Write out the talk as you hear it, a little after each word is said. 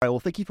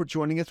thank you for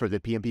joining us for the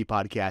PMP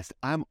podcast.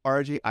 I'm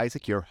RJ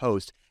Isaac, your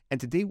host,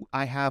 and today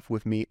I have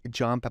with me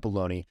John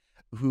Papaloni,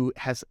 who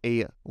has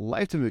a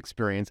lifetime of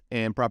experience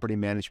in property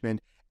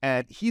management,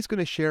 and he's going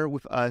to share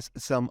with us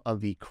some of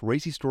the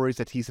crazy stories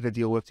that he's had to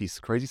deal with, these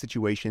crazy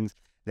situations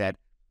that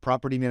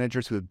property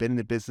managers who have been in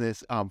the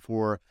business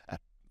for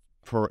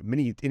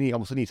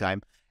almost any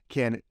time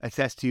can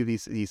attest to,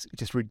 these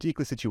just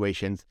ridiculous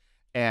situations.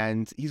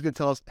 And he's going to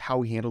tell us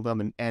how he handled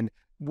them and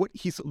what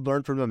he's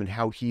learned from them and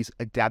how he's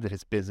adapted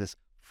his business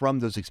from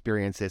those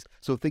experiences.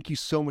 So thank you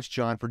so much,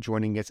 John, for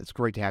joining us. It's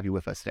great to have you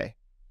with us today.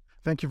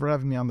 Thank you for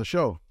having me on the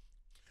show.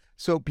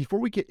 So before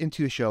we get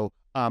into the show,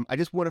 I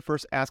just want to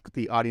first ask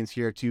the audience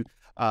here to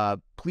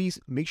please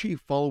make sure you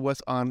follow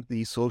us on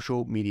the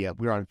social media.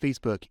 We're on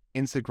Facebook,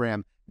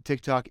 Instagram,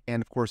 TikTok,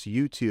 and of course,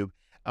 YouTube.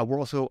 We're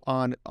also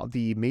on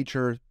the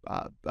major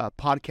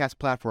podcast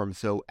platforms,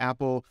 so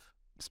Apple,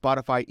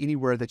 Spotify,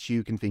 anywhere that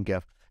you can think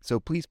of. So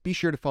please be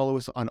sure to follow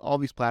us on all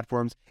these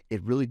platforms.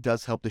 It really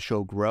does help the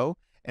show grow.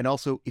 And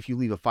also, if you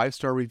leave a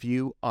 5-star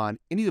review on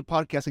any of the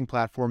podcasting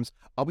platforms,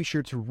 I'll be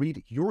sure to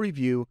read your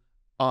review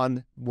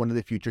on one of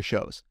the future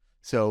shows.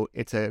 So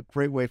it's a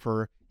great way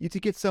for you to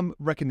get some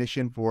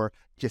recognition for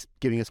just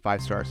giving us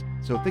 5 stars.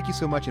 So thank you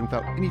so much. And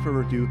without any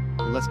further ado,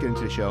 let's get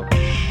into the show.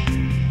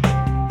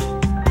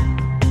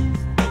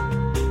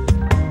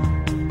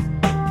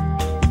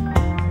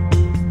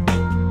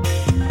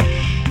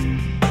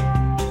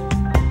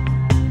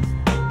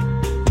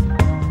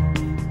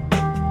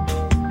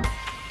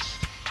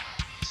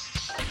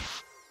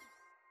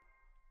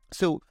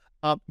 So,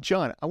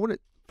 John, I want to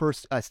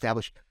first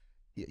establish,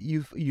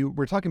 you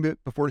were talking about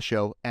before the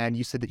show, and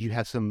you said that you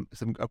have some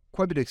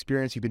quite a bit of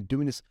experience. You've been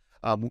doing this,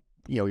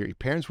 your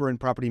parents were in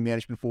property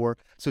management before.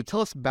 So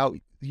tell us about,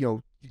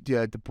 the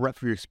breadth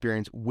of your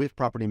experience with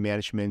property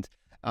management,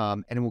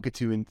 and then we'll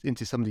get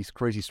into some of these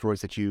crazy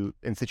stories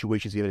and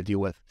situations you had to deal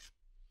with.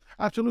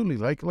 Absolutely.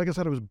 Like I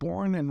said, I was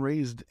born and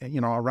raised,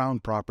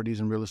 around properties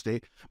and real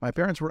estate. My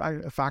parents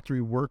were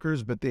factory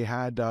workers, but they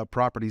had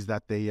properties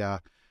that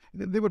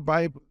they would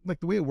buy.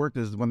 Like, the way it worked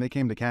is when they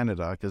came to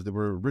Canada, because they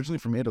were originally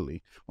from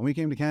Italy, when we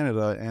came to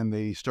Canada and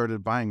they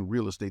started buying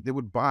real estate, they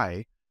would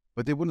buy,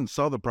 but they wouldn't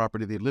sell the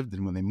property they lived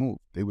in when they moved.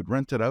 They would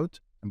rent it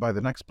out and buy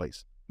the next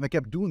place. And they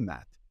kept doing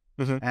that.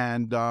 Mm-hmm.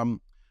 And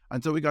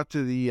until we got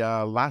to the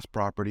last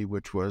property,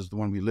 which was the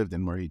one we lived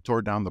in, where he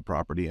tore down the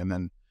property and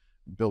then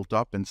built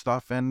up and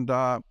stuff. And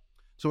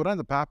so what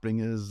ended up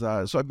happening is,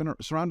 so I've been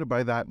surrounded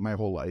by that my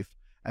whole life.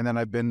 And then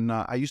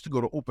I used to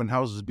go to open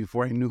houses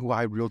before I knew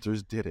why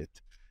realtors did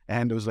it.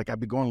 And it was like, I'd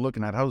be going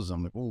looking at houses.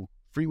 I'm like, oh,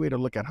 free way to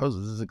look at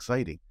houses. This is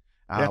exciting.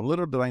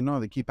 Little did I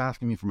know, they keep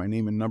asking me for my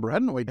name and number. I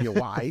had no idea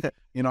why.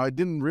 I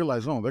didn't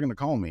realize, they're going to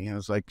call me. And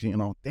it's like,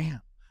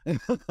 damn.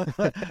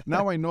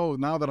 Now I know,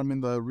 now that I'm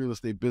in the real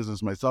estate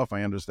business myself,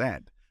 I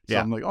understand. So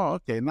I'm like, oh,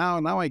 okay,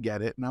 now I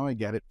get it. Now I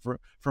get it.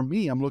 For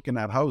me, I'm looking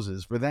at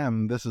houses. For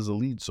them, this is a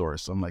lead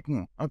source. I'm like,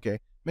 okay,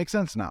 makes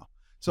sense now.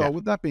 So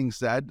with that being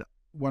said,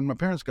 when my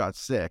parents got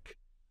sick,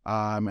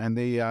 and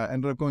they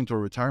ended up going to a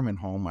retirement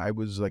home, I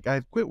was like, I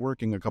had quit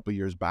working a couple of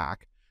years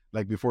back,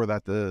 like before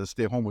that, to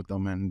stay home with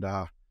them and,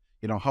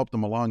 help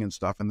them along and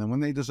stuff. And then when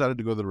they decided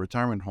to go to the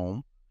retirement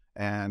home,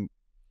 and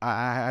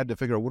I had to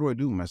figure out, what do I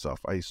do with myself?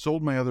 I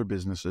sold my other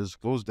businesses,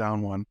 closed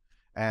down one,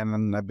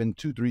 and I've been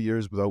 2-3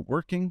 years without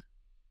working.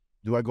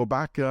 Do I go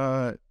back, do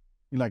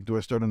I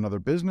start another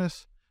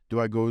business?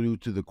 Do I go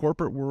to the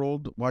corporate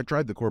world? Well, I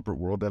tried the corporate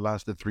world. That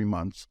lasted 3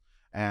 months.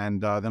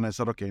 And then I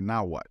said, okay,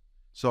 now what?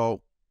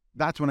 So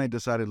that's when I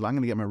decided, I'm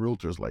going to get my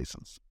realtor's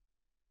license.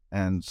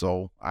 And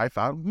so I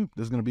thought,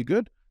 this is going to be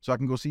good. So I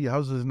can go see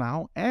houses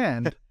now,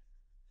 and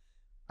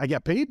I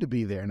get paid to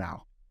be there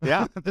now.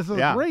 Yeah. This is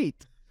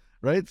great.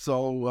 Right.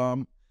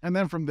 So, and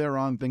then from there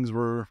on, things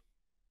were,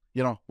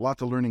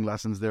 lots of learning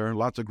lessons there,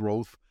 lots of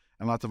growth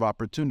and lots of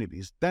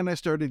opportunities. Then I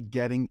started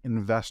getting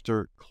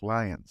investor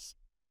clients.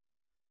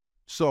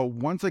 So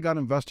once I got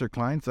investor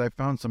clients, I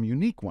found some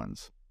unique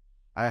ones.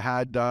 I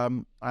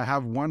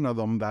have one of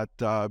them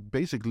that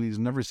basically has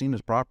never seen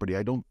his property.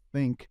 I don't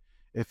think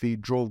if he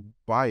drove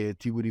by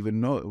it, he would even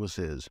know it was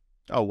his.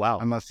 Oh, wow.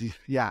 Unless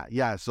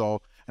yeah.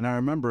 So, and I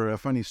remember a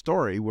funny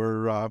story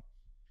where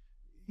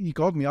he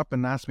called me up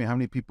and asked me how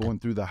many people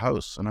went through the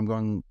house. And I'm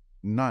going,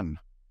 none.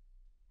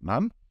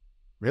 None?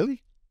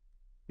 Really?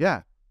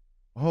 Yeah.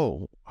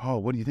 Oh,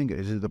 what do you think?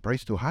 Is the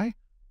price too high?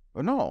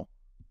 Oh, no,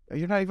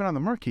 you're not even on the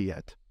market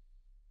yet.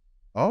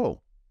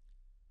 Oh,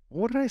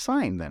 what did I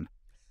sign then?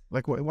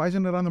 Like, why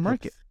isn't it on the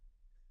market?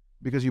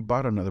 Because you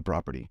bought another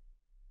property.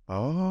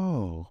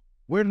 Oh,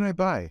 where did I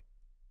buy?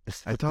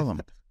 I tell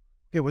them,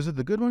 okay, was it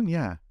the good one?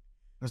 Yeah.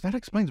 Because that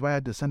explains why I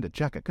had to send a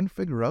check. I couldn't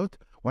figure out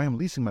why I'm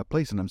leasing my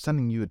place and I'm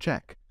sending you a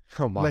check.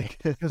 Oh, my.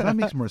 Because that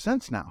makes more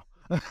sense now.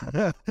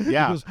 Yeah.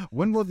 Because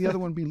when will the other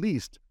one be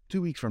leased?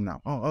 2 weeks from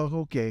now. Oh,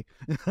 okay.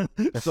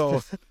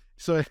 so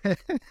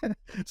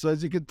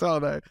as you can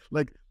tell,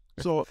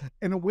 so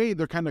in a way,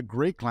 they're kind of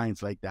great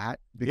clients like that,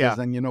 because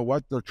then you know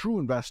what? They're true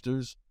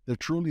investors. They're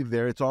truly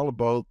there. It's all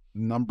about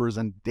numbers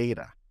and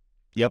data.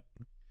 Yep.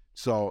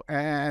 So,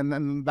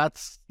 and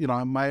that's,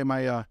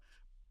 my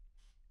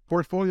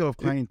portfolio of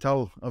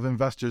clientele of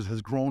investors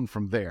has grown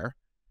from there.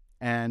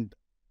 And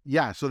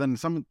yeah, so then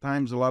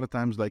a lot of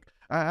times, like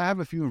I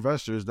have a few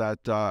investors that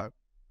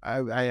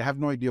I have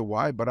no idea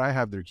why, but I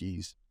have their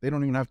keys. They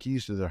don't even have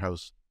keys to their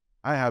house.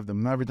 I have them.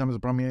 And every time there's a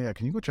problem, yeah,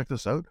 can you go check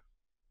this out?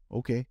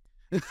 Okay.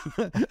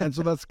 And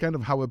so that's kind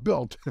of how it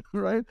built,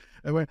 right?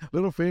 And when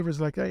little favors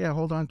like, oh, yeah,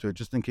 hold on to it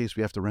just in case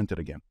we have to rent it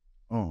again.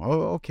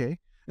 Oh, okay.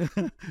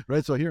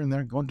 Right. So here and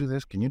there, go and do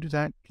this. Can you do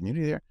that? Can you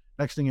do that?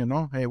 Next thing you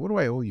know, hey, what do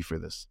I owe you for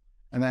this?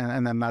 And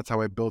then that's how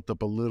I built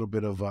up a little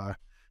bit of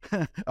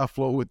a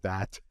flow with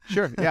that.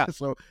 Sure. Yeah.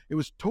 So it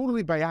was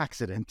totally by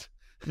accident.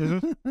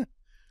 Mm-hmm.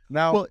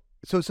 Now, well,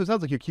 so it sounds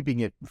like you're keeping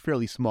it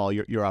fairly small,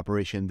 your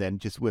operation, then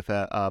just with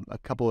a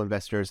couple of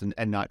investors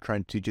and not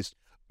trying to just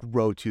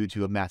grow to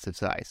a massive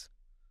size.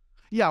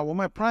 yeah, well,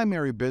 my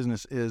primary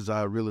business is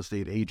a real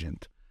estate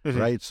agent,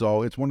 right?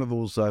 So it's one of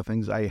those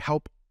things I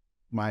help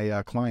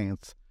my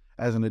clients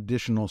as an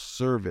additional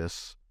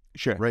service,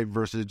 Sure. right?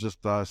 Versus just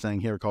saying,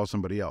 here, call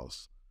somebody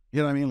else. You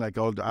know what I mean? Like,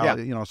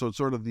 so it's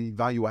sort of the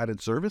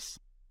value-added service.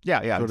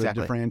 Yeah, sort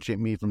exactly. of differentiate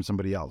me from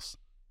somebody else.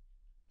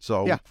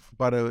 So, yeah.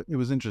 But it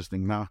was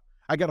interesting. Now,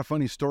 I got a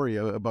funny story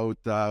about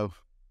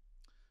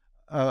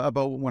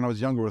when I was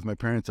younger with my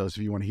parents' house,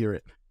 if you want to hear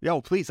it. Yeah,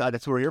 well, please.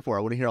 That's what we're here for.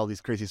 I want to hear all these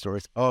crazy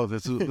stories. Oh,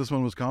 this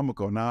one was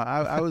comical. Now,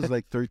 I was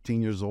like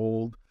 13 years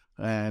old,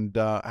 and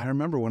I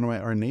remember one of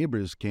our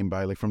neighbors came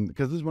by,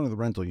 because this is one of the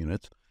rental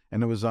units,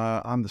 and it was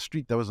on the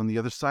street that was on the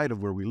other side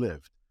of where we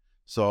lived.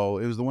 So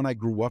it was the one I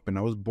grew up in.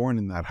 I was born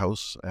in that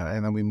house,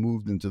 and then we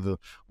moved into the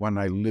one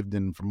I lived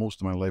in for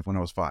most of my life when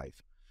I was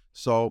 5.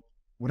 So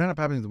what ended up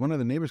happening is one of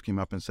the neighbors came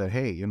up and said,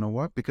 hey, you know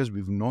what? Because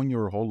we've known you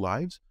our whole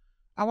lives,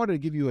 I wanted to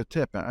give you a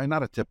tip.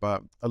 Not a tip,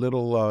 a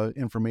little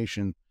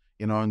information,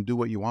 and do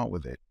what you want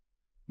with it.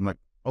 I'm like,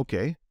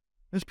 okay.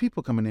 There's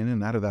people coming in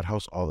and out of that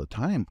house all the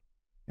time.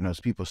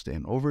 There's people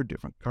staying over,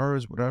 different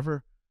cars,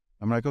 whatever.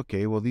 I'm like,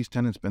 okay, well, these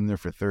tenants been there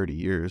for 30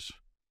 years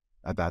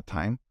at that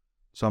time.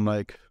 So I'm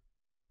like,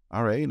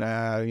 all right,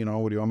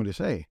 what do you want me to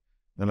say?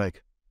 They're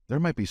like, there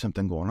might be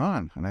something going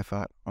on. And I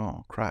thought,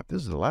 oh, crap,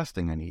 this is the last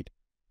thing I need.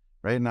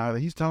 Right now,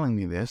 he's telling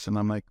me this, and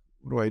I'm like,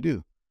 what do I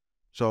do?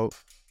 So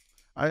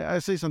I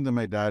say something to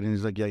my dad, and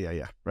he's like,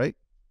 yeah, right?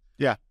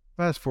 Yeah.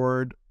 Fast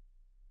forward,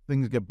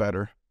 things get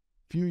better. A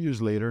few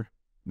years later,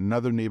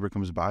 another neighbor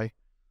comes by,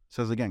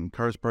 says again,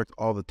 cars parked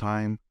all the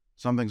time,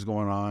 something's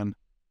going on.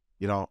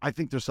 I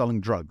think they're selling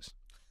drugs.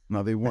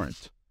 No, they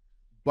weren't.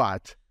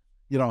 But,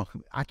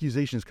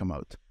 accusations come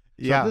out.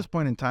 So Yeah. at this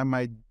point in time,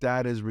 my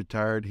dad is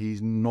retired.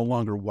 He's no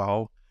longer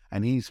well,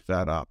 and he's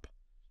fed up,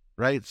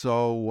 right?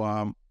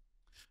 So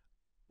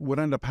what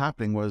ended up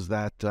happening was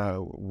that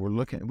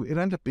it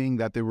ended up being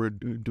that they were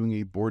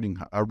doing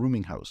a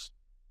rooming house.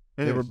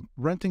 They were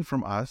renting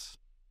from us,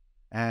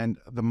 and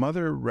the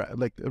mother,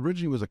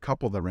 originally was a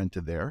couple that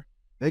rented there.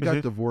 They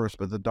got divorced,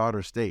 but the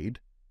daughter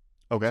stayed.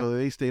 Okay. So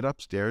they stayed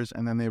upstairs,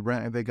 and then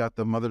they got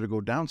the mother to go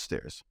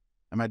downstairs,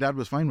 and my dad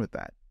was fine with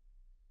that.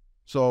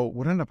 So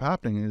what ended up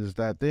happening is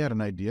that they had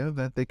an idea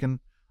that they can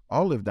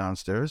all live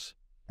downstairs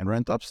and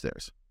rent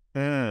upstairs.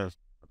 Of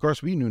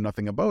course, we knew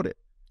nothing about it.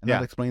 And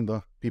that explained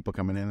the people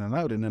coming in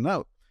and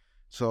out.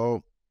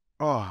 So,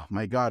 oh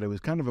my God, it was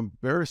kind of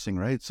embarrassing,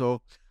 right?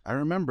 So I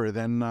remember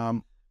then,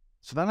 my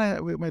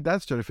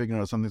dad started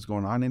figuring out something's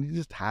going on, and he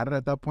just had it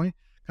at that point.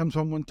 Comes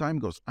home one time,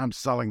 goes, I'm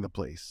selling the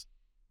place.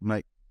 I'm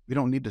like, we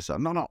don't need to sell.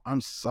 No,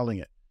 I'm selling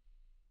it.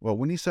 Well,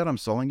 when he said I'm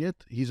selling it,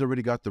 he's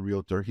already got the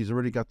realtor, he's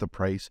already got the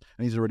price,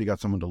 and he's already got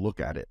someone to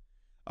look at it.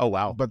 Oh,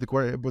 wow. But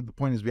the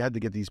point is we had to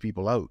get these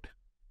people out.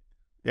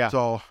 Yeah.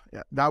 So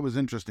that was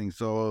interesting.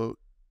 So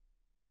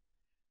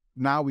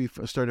now we've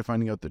started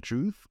finding out the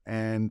truth,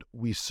 and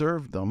we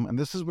served them. And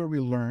this is where we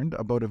learned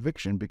about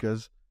eviction,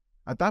 because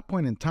at that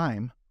point in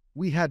time,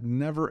 we had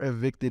never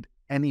evicted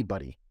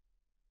anybody.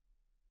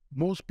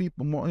 Most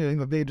people,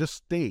 they just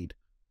stayed.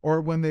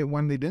 Or when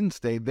they didn't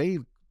stay, they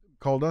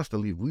called us to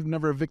leave. We've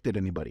never evicted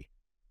anybody,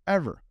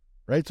 ever.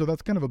 Right? So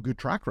that's kind of a good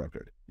track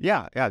record.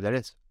 Yeah, that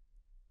is.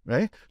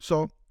 Right?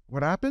 So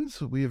what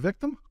happens? We evict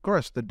them, of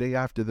course, the day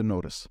after the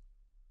notice.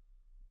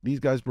 These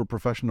guys were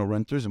professional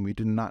renters, and we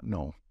did not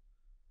know.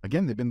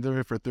 Again, they've been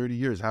there for 30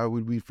 years. How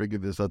would we figure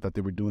this out, that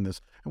they were doing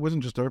this? It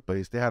wasn't just our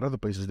place. They had other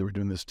places that were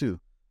doing this too.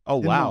 Oh,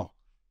 Didn't wow. know.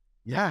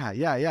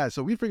 Yeah.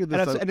 So we figured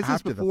this out And this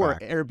after is before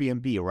the fact.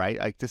 Airbnb, right?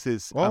 Like, this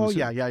is... Oh,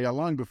 yeah,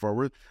 long before.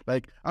 We're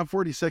like, I'm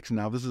 46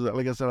 now. This is,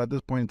 like I said, at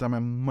this point in time, I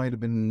might have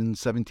been in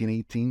 17,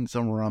 18,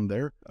 somewhere around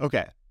there.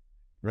 Okay.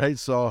 Right?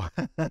 So,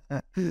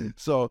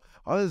 so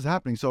all this is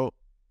happening. So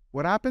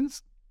what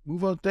happens?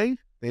 Move out day?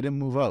 They didn't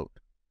move out.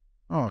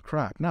 Oh,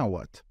 crap. Now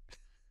what?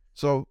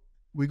 So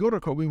we go to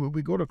court.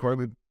 We go to court.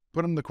 We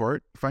put them to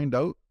court, find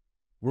out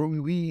where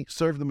we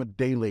served them a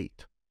day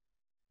late.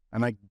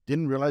 And I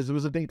didn't realize there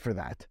was a date for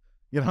that,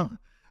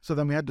 So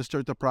then we had to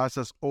start the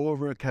process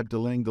over. It kept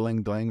delaying.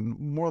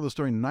 More of the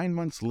story, 9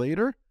 months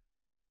later,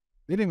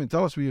 they didn't even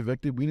tell us we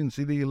evicted. We didn't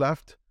see that he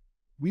left.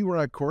 We were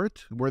at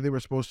court where they were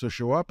supposed to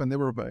show up, and they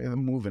were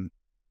moving.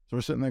 So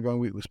we're sitting there going,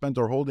 we spent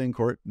our whole day in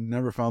court,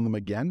 never found them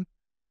again.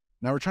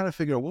 Now we're trying to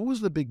figure out what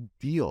was the big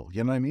deal.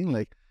 You know what I mean?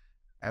 Like,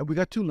 And we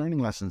got two learning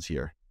lessons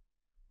here.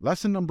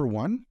 Lesson number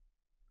one,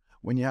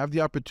 when you have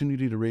the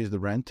opportunity to raise the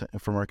rent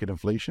for market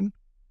inflation,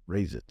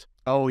 raise it.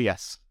 Oh,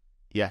 yes.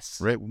 Yes.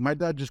 Right? My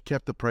dad just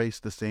kept the price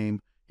the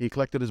same. He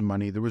collected his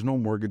money. There was no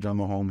mortgage on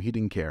the home. He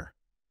didn't care.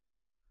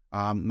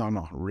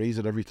 No, raise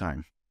it every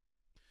time.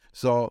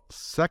 So,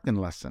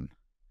 second lesson,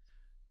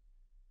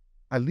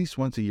 at least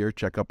once a year,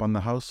 check up on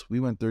the house. We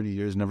went 30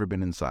 years, never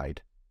been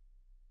inside.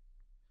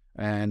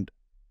 And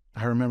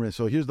I remember,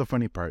 so here's the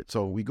funny part.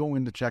 So we go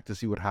in to check to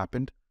see what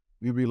happened.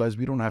 We realize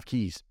we don't have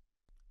keys.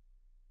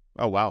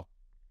 Oh, wow.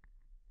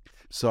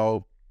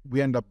 So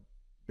we end up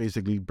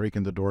basically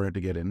breaking the door to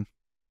get in.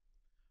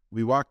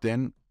 We walked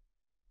in.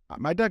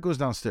 My dad goes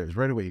downstairs.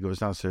 Right away, he goes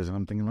downstairs. And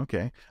I'm thinking,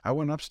 okay. I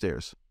went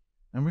upstairs.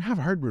 And we have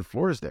hardwood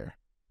floors there.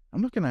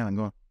 I'm looking at it and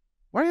going,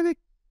 why are they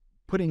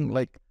putting,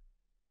 like,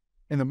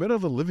 in the middle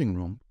of the living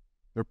room,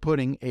 they're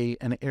putting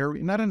an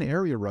area, not an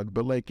area rug,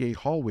 but like a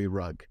hallway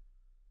rug.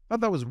 I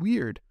thought that was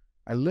weird.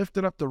 I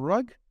lifted up the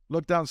rug,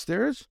 looked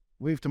downstairs,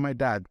 waved to my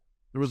dad.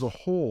 There was a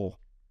hole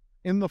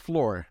in the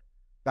floor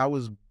that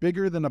was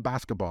bigger than a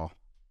basketball.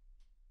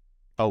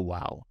 Oh,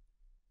 wow.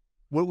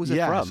 What was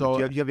it from? So,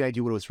 do you have any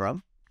idea what it was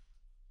from?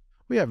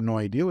 We have no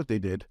idea what they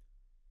did.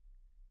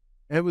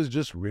 It was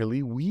just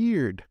really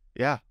weird.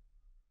 Yeah.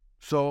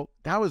 So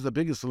that was the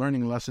biggest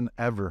learning lesson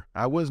ever.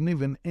 I wasn't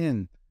even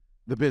in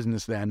the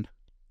business then,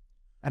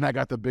 and I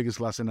got the biggest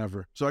lesson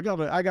ever. So I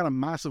got a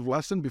massive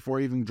lesson before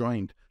I even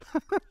joined.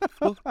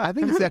 Well, I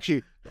think it's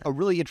actually a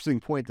really interesting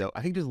point, though.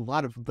 I think there's a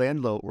lot of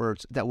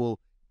landlords that will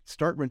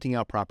start renting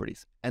out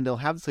properties, and they'll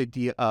have this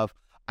idea of,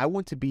 I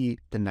want to be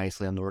the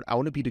nice landlord. I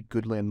want to be the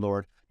good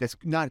landlord that's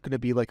not going to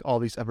be like all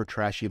these other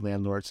trashy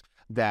landlords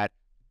that,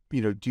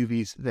 do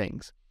these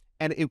things.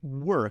 And it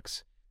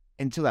works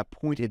until that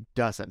point it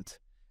doesn't.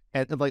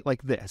 And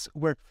like this,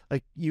 where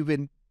like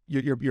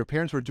your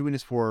parents were doing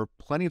this for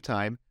plenty of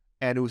time,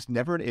 and it was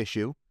never an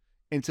issue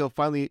until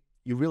finally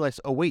you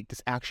realize, oh wait,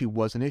 this actually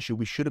was an issue.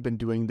 We should have been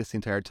doing this the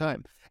entire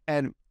time,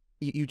 and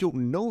you don't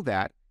know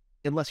that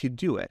unless you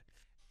do it.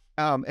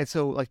 And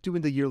so like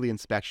doing the yearly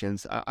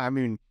inspections, I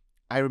mean,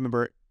 I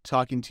remember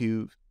talking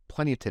to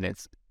plenty of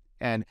tenants,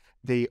 and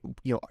they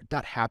are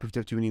not happy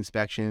with doing the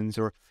inspections,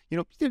 or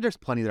there's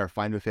plenty that are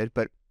fine with it,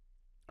 but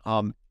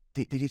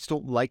they just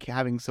don't like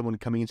having someone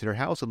coming into their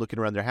house and looking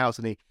around their house,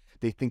 and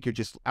they think you're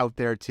just out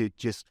there to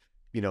just,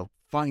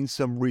 find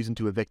some reason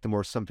to evict them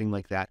or something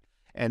like that,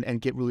 and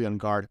get really on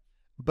guard.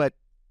 But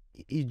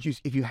you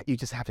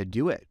just have to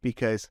do it,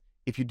 because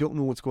if you don't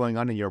know what's going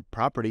on in your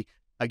property,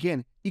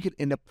 again, you could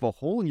end up with a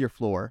hole in your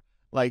floor.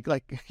 Like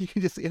you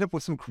can just end up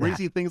with some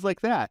crazy things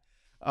like that.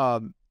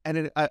 And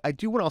then I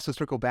do want to also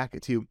circle back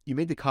to, you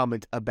made the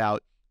comment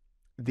about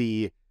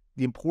the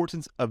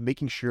importance of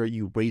making sure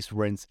you raise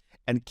rents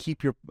and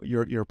keep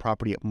your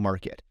property at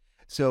market.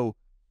 So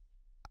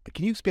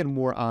can you expand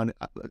more on,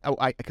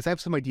 because I have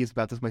some ideas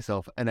about this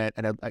myself, and I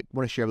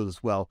want to share those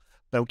as well,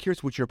 but I'm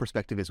curious what your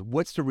perspective is.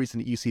 What's the reason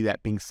that you see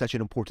that being such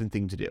an important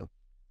thing to do?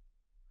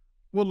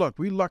 Well, look,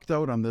 we lucked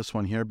out on this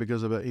one here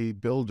because of a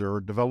builder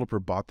or developer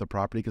bought the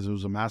property because it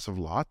was a massive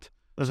lot.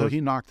 So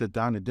he knocked it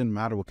down. It didn't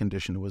matter what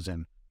condition it was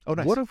in. Oh,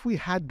 nice. What if we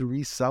had to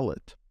resell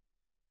it?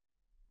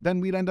 Then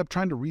we'd end up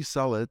trying to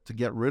resell it to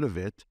get rid of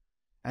it,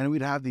 and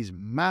we'd have these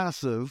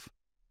massive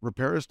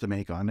repairs to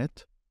make on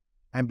it.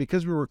 And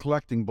because we were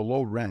collecting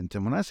below rent,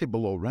 and when I say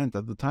below rent,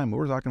 at the time we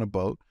were talking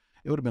about,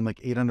 it would have been like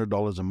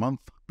 $800 a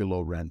month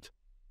below rent.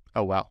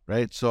 Oh, wow.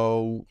 Right?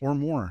 So, or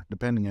more,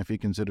 depending if you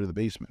consider the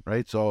basement,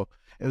 right? So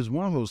it was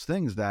one of those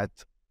things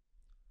that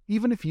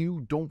even if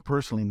you don't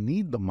personally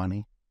need the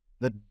money,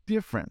 the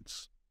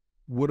difference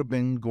would have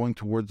been going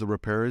towards the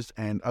repairs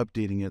and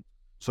updating it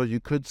so you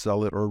could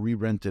sell it or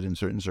re-rent it in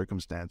certain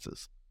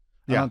circumstances.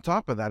 And on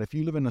top of that, if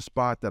you live in a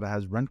spot that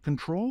has rent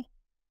control,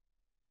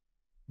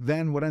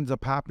 then what ends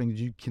up happening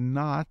is you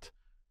cannot,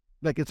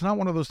 like, it's not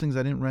one of those things.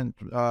 I didn't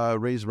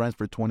raise rent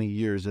for 20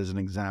 years as an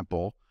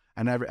example,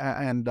 and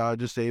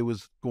just say it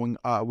was going,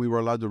 we were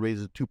allowed to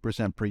raise it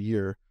 2% per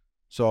year,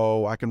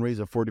 so I can raise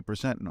it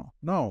 40%.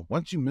 No,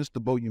 once you miss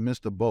the boat, you miss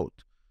the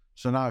boat.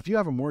 So now if you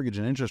have a mortgage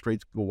and interest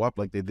rates go up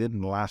like they did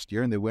in the last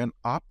year, and they went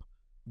up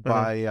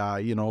by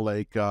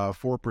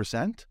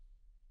 4%,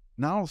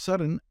 now all of a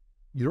sudden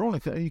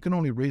you can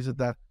only raise it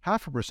that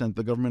 0.5%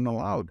 the government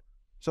allowed.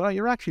 So now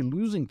you're actually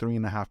losing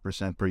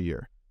 3.5% per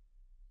year.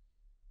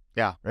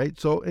 Yeah. Right.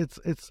 So it's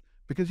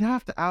because you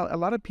have to. A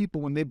lot of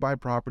people, when they buy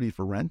property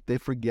for rent, they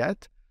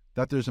forget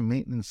that there's a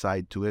maintenance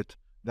side to it,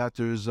 that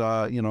there's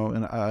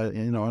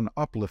an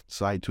uplift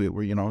side to it,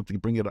 where to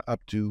bring it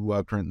up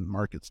to current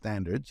market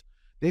standards.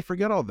 They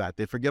forget all that.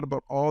 They forget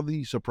about all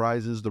the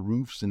surprises, the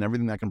roofs, and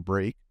everything that can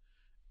break.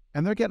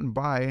 And they're getting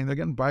by,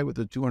 with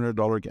the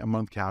 $200 a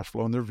month cash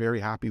flow, and they're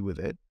very happy with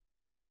it.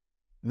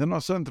 And then all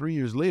of a sudden, 3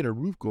 years later,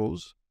 roof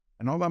goes,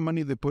 and all that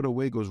money they put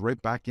away goes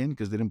right back in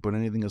because they didn't put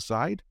anything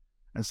aside.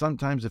 And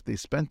sometimes if they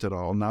spent it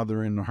all, now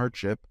they're in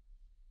hardship.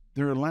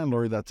 They're a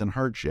landlord that's in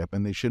hardship,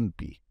 and they shouldn't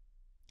be.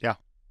 Yeah.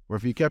 Or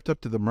if you kept up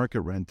to the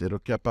market rent, it'll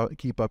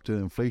keep up to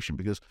inflation,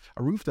 because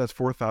a roof that's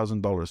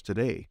 $4,000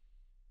 today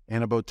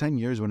And about 10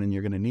 years when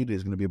you're going to need it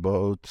is going to be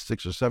about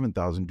 6 or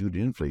 7,000 due to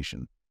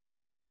inflation.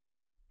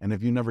 And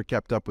if you never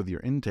kept up with your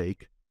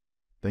intake,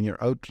 then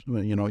your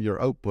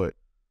output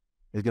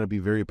is going to be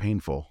very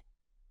painful.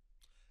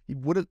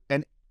 That's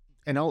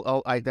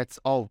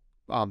all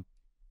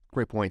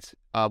great points.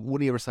 One of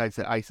the other sides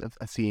that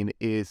I've seen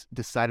is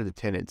the side of the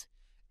tenant,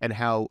 and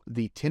how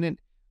the tenant,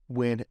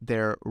 when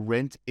their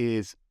rent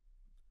is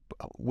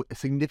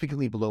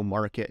significantly below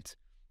market,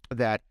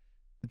 that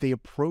they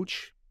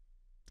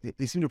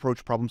seem to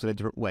approach problems in a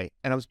different way.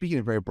 And I'm speaking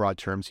in very broad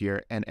terms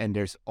here, and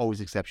there's always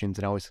exceptions,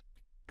 and I always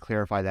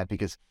clarify that,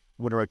 because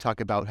whenever I talk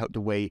about how the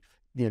way,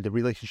 the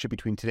relationship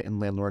between tenant and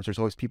landlords, there's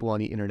always people on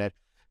the internet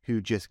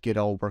who just get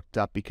all worked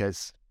up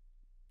because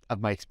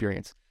of my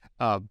experience.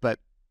 But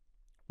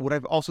what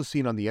I've also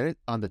seen on the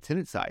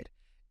tenant side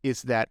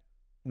is that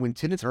when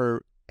tenants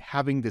are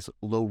having this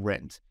low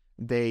rent,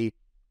 they,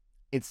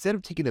 instead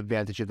of taking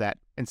advantage of that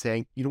and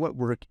saying, you know what,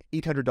 we're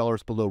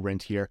 $800 below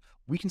rent here,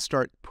 we can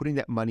start putting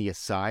that money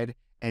aside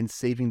and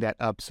saving that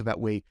up so that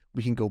way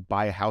we can go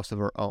buy a house of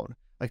our own.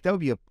 Like, that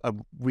would be a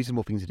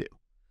reasonable thing to do.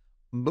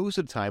 Most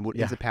of the time, what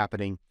ends up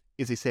happening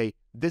is they say,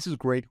 this is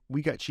great,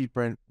 we got cheap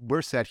rent,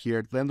 we're set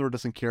here, the landlord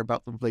doesn't care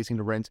about replacing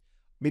the rent,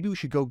 maybe we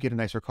should go get a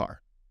nicer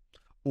car.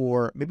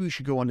 Or maybe we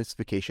should go on this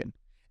vacation.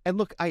 And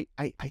look, I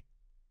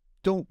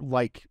don't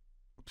I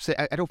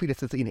don't think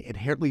that's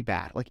inherently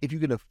bad. Like, if you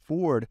can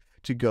afford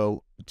to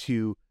go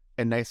to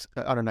on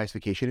a nice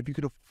vacation, if you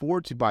could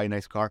afford to buy a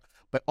nice car,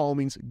 by all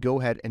means, go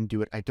ahead and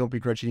do it. I don't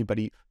begrudge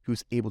anybody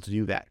who's able to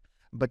do that.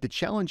 But the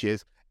challenge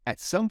is, at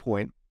some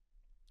point,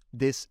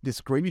 this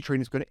gravy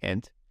train is going to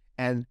end,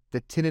 and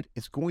the tenant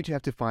is going to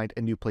have to find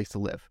a new place to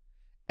live.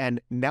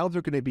 And now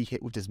they're going to be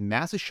hit with this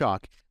massive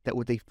shock that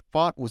what they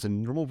thought was a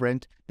normal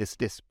rent, this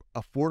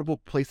affordable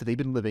place that they've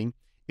been living,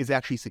 is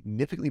actually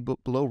significantly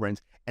below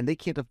rent, and they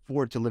can't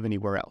afford to live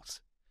anywhere else,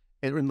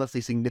 unless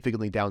they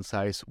significantly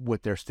downsize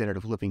what their standard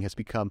of living has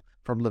become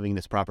from living in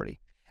this property.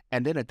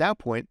 And then at that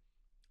point,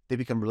 they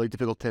become really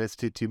difficult tenants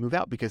to move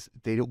out, because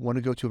they don't want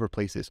to go to other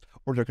places,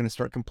 or they're going to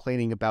start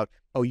complaining about,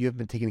 oh, you haven't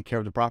been taking care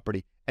of the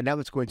property. And now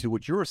that's going to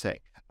what you were saying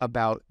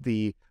about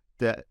the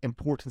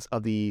importance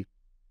of the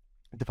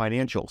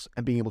financials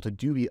and being able to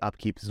do the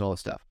upkeeps and all this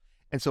stuff.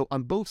 And so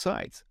on both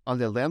sides, on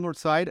the landlord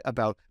side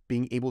about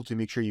being able to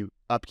make sure you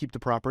upkeep the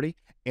property,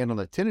 and on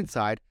the tenant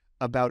side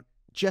about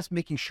just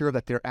making sure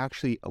that they're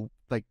actually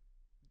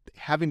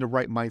having the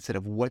right mindset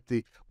of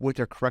what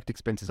their correct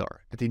expenses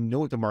are, that they know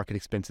what the market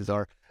expenses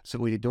are, so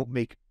they don't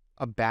make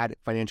a bad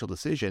financial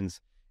decisions,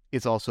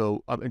 is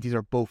also, and these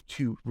are both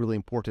two really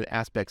important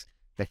aspects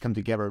that come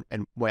together,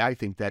 and why I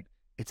think that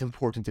it's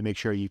important to make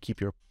sure you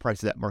keep your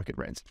prices at market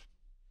rents.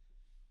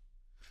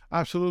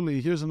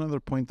 Absolutely. Here's another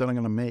point that I'm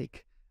going to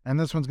make, and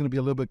this one's going to be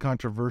a little bit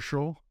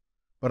controversial,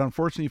 but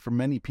unfortunately for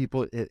many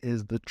people, it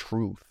is the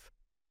truth,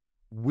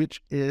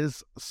 which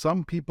is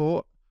some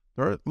people,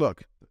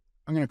 look,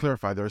 I'm going to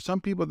clarify. There are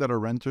some people that are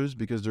renters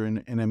because they're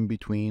in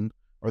between,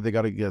 or they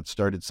got to get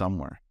started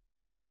somewhere.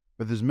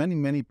 But there's many,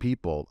 many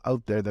people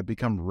out there that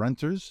become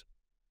renters,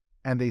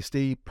 and they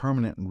stay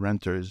permanent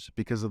renters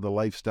because of the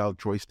lifestyle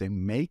choice they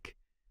make,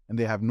 and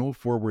they have no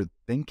forward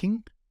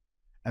thinking,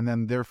 and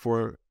then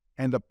therefore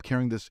end up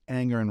carrying this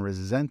anger and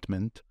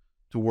resentment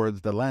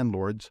towards the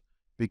landlords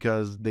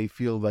because they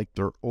feel like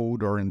they're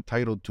owed or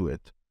entitled to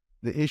it.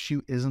 The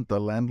issue isn't the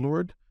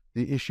landlord.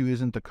 The issue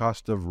isn't the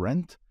cost of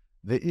rent.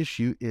 The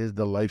issue is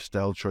the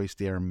lifestyle choice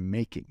they are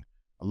making.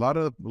 A lot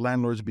of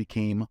landlords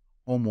became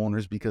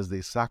homeowners because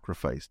they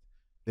sacrificed.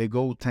 They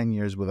go 10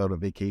 years without a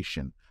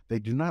vacation. They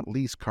do not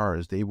lease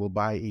cars. They will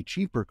buy a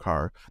cheaper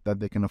car that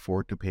they can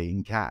afford to pay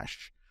in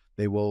cash.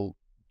 They will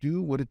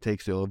do what it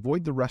takes. They'll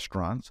avoid the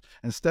restaurants.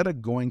 Instead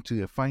of going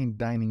to a fine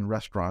dining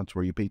restaurants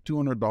where you pay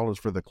 $200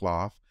 for the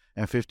cloth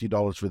and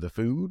 $50 for the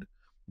food,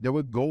 they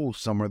would go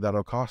somewhere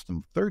that'll cost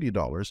them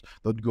 $30.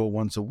 They'll go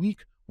once a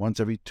week, once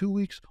every 2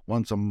 weeks,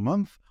 once a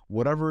month,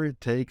 whatever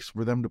it takes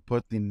for them to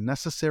put the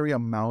necessary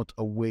amount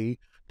away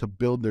to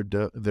build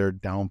their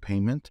down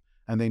payment.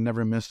 And they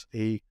never miss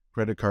a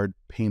credit card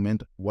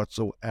payment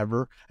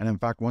whatsoever. And in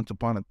fact, once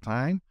upon a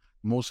time,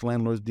 most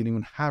landlords didn't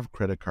even have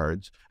credit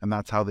cards, and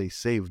that's how they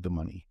saved the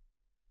money.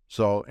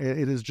 So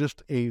it is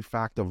just a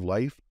fact of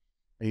life,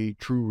 a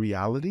true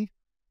reality.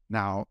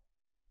 Now,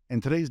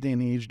 in today's day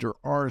and age, there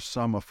are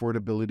some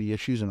affordability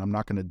issues, and I'm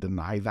not going to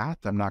deny that.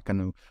 I'm not going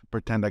to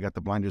pretend I got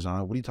the blinders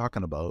on. What are you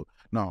talking about?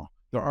 No,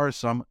 there are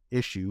some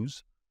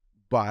issues,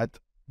 but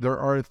there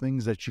are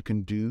things that you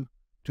can do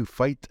to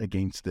fight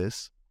against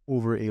this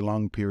over a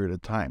long period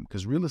of time,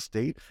 because real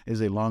estate is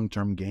a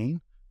long-term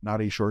gain,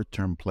 not a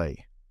short-term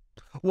play.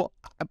 Well,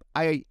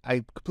 I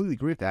completely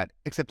agree with that,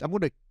 except I'm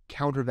going to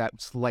counter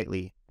that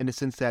slightly in the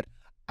sense that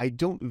I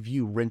don't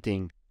view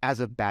renting as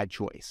a bad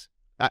choice.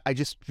 I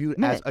just view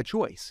it as a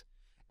choice.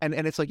 And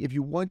it's like, if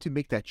you want to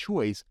make that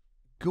choice,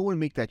 go and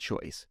make that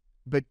choice.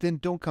 But then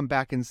don't come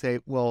back and say,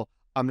 well,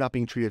 I'm not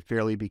being treated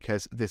fairly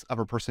because this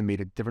other person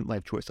made a different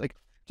life choice. Like,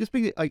 just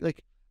be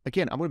like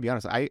again, I'm going to be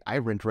honest, I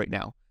rent right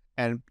now.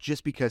 And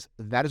just because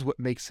that is what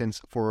makes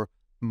sense for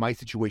my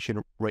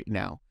situation right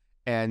now.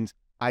 And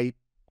I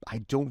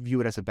don't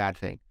view it as a bad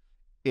thing.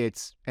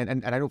 It's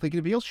and I don't think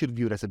anybody else should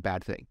view it as a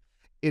bad thing.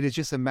 It is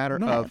just a matter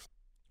No, of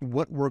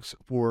what works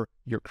for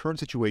your current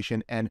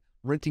situation, and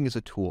renting is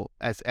a tool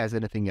as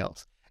anything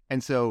else.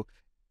 And so,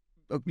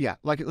 yeah,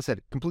 like I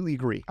said, completely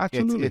agree.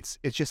 absolutely. It's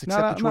just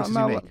accept the choices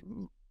you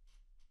make.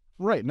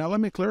 Right. Now, let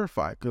me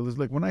clarify, because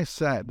like when I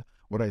said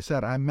what I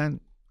said, I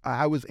meant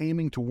I was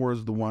aiming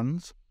towards the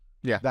ones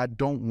Yeah. that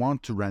don't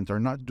want to rent, are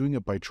not doing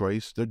it by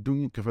choice. They're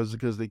doing it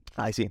because they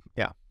I see.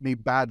 Yeah.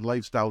 made bad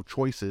lifestyle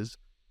choices,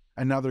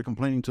 and now they're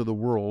complaining to the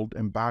world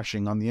and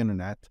bashing on the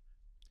internet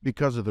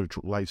because of their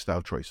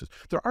lifestyle choices.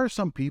 There are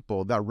some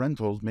people that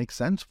rentals make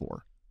sense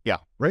for. Yeah.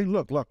 Right?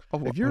 Look, Oh,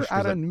 if you're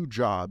at a 100%. new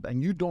job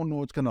and you don't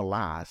know it's going to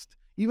last,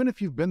 even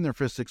if you've been there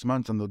for 6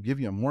 months and they'll give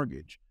you a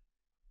mortgage,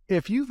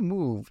 if you've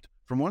moved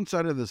from one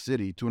side of the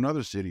city to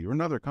another city or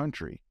another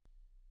country,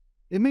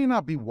 it may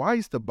not be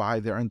wise to buy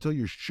there until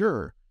you're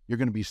sure you're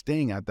going to be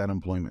staying at that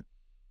employment.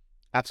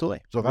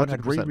 Absolutely. So that's a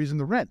great 100%. reason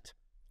to rent,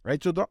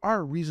 right? So there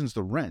are reasons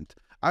to rent.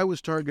 I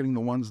was targeting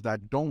the ones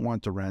that don't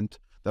want to rent,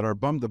 that are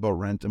bummed about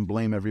rent, and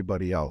blame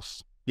everybody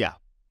else. Yeah.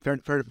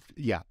 Fair.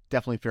 Yeah.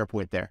 Definitely fair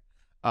point there.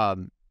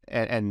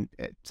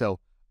 So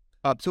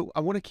I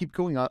want to keep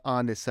going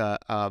on this. Do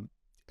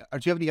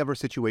you have any other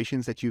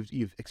situations that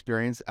you've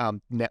experienced?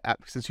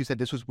 Since you said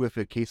this was with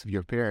a case of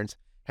your parents,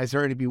 has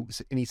there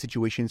any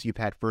situations you've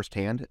had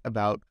firsthand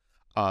about,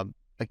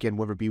 again,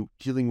 whether it be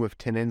dealing with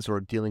tenants or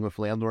dealing with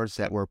landlords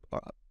that were,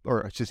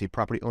 or I should say,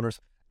 property owners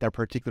that are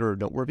particular or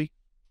noteworthy?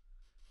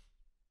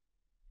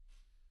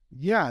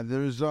 Yeah,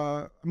 there's,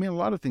 I mean, a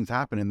lot of things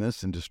happen in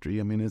this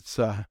industry. I mean, it's,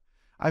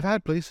 I've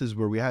had places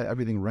where we had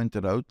everything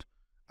rented out.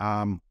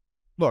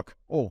 Look,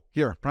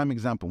 here, prime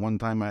example. One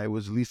time I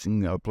was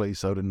leasing a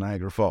place out in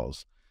Niagara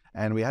Falls,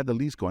 and we had the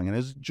lease going, and it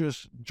was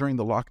just during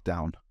the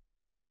lockdown.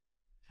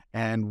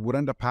 And what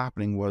ended up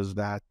happening was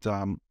that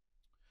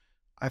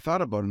I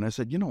thought about it, and I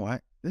said, you know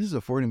what? This is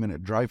a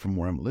 40-minute drive from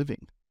where I'm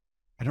living.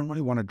 I don't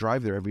really want to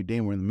drive there every day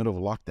and we're in the middle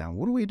of a lockdown.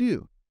 What do we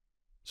do?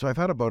 So I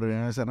thought about it,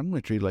 and I said, I'm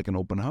going to treat it like an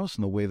open house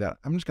in the way that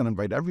I'm just going to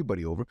invite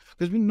everybody over.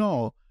 Because we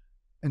know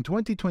in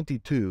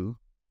 2022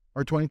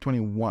 or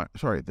 2021,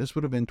 sorry, this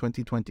would have been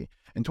 2020.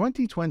 In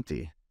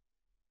 2020,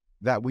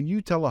 that when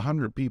you tell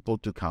 100 people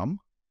to come,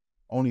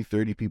 only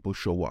 30 people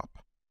show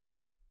up.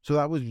 So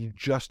that was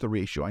just the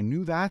ratio. I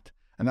knew that,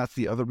 and that's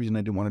the other reason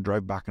I didn't want to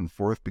drive back and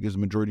forth, because the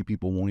majority of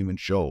people won't even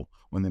show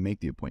when they make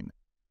the appointment.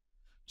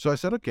 So I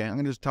said, okay, I'm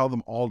going to just tell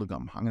them all to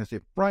come. I'm going to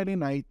say Friday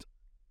night,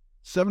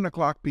 7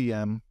 o'clock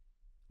p.m.,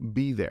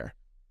 be there.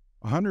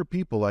 100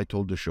 people I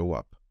told to show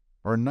up,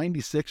 or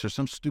 96 or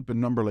some stupid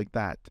number like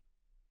that.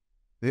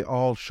 They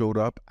all showed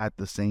up at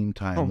the same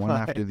time, one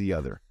after the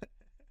other.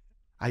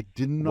 I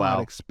did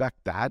not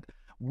expect that.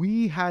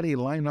 We had a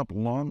lineup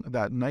long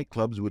that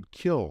nightclubs would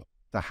kill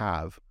to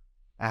have.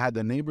 I had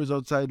the neighbors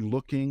outside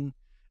looking,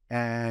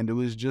 and it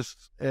was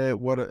just it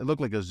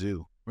looked like a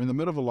zoo. We're in the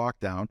middle of a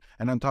lockdown,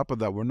 and on top of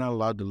that, we're not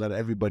allowed to let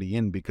everybody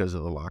in because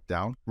of the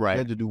lockdown. Right. We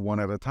had to do one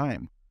at a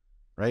time,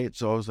 right?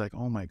 So I was like,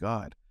 oh my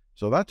God.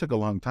 So that took a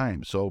long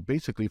time. So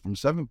basically from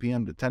 7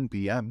 p.m. to 10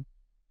 p.m.,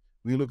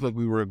 we looked like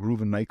we were a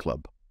grooving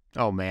nightclub.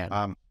 Oh,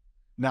 man.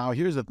 Now,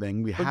 here's the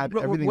thing. We had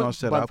everything all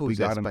set up. We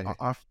got them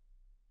off.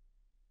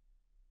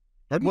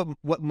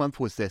 What month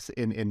was this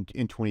in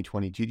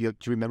 2020? Do you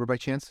remember by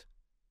chance?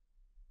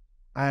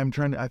 I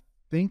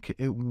think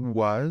it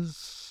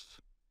was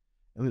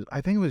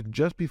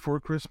just before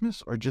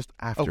Christmas or just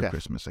after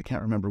Christmas. I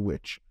can't remember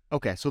which.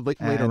 Okay, so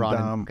later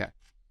on. Okay.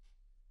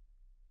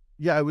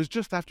 Yeah, it was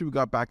just after we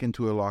got back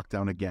into a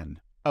lockdown again.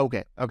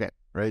 Okay.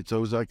 Right, so it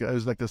was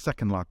like the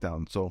second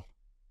lockdown. So,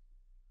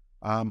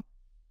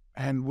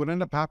 and what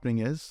ended up happening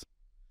is,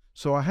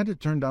 so I had to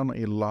turn down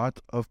a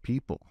lot of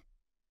people.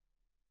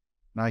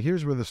 Now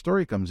here's where the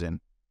story comes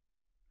in.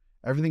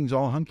 Everything's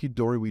all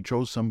hunky-dory. We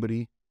chose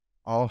somebody,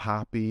 all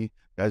happy.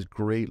 Guys,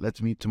 great.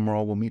 Let's meet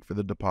tomorrow. We'll meet for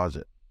the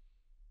deposit.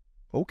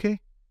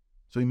 Okay.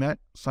 So we met,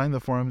 signed the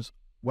forms,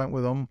 went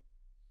with them,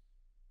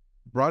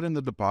 brought in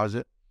the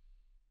deposit.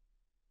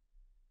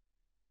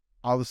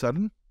 All of a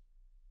sudden,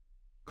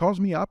 calls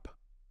me up.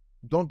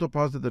 Don't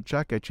deposit the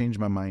check. I changed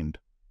my mind.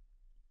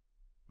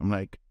 I'm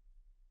like,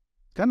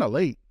 kind of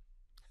late.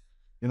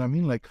 You know what I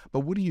mean? Like, but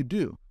what do you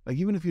do? Like,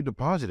 even if you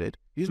deposit it,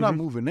 he's not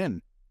moving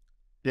in.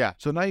 Yeah.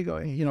 So now you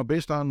go,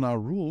 based on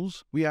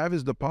rules, we have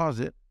his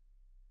deposit,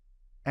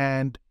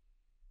 and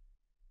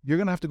you're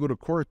going to have to go to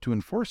court to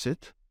enforce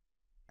it.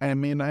 And I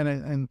mean,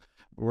 and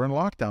we're in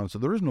lockdown, so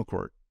there is no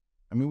court.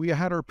 I mean, we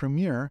had our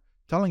premiere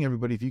telling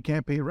everybody, if you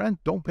can't pay rent,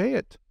 don't pay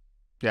it.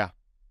 Yeah.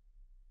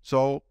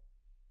 So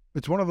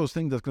it's one of those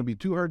things that's going to be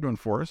too hard to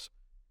enforce.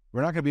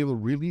 We're not going to be able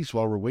to release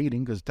while we're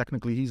waiting because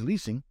technically he's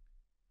leasing.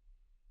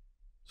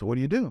 So what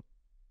do?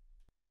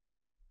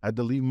 I had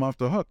to leave him off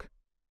the hook.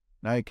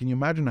 Now, can you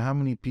imagine how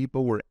many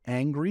people were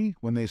angry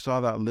when they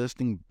saw that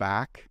listing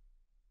back?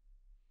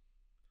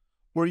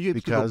 Were you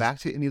able to go back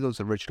to any of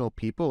those original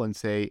people and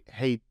say,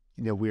 hey,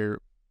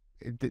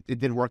 it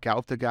didn't work out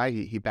with the guy.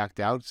 He backed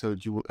out. So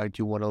do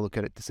you want to look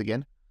at this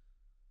again?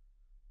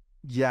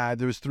 Yeah,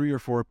 there was 3 or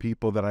 4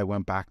 people that I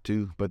went back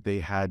to, but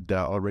they had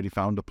already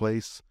found a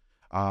place,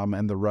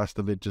 and the rest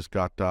of it just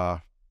got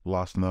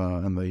lost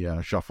in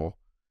the shuffle.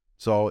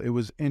 So it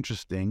was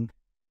interesting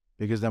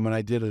because then when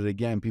I did it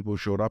again, people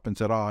showed up and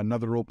said, "Oh,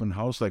 another open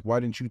house. Like,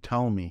 why didn't you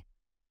tell me?"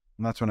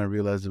 And that's when I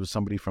realized it was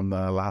somebody from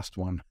the last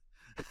one.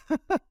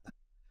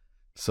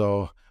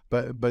 So,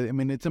 but I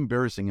mean, it's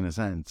embarrassing in a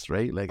sense,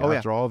 right? Like Oh yeah,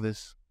 after all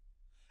this.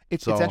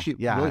 it's So actually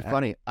really yeah,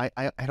 funny.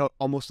 I had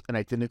almost an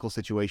identical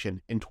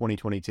situation in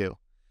 2022.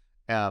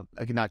 Again,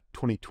 not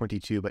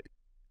 2022, but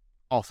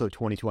also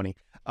 2020.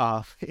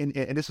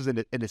 And this was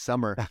in the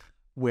summer,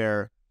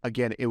 where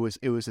again it was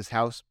this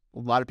house. A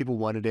lot of people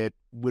wanted it,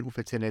 went with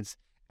the tenants,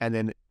 and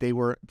then they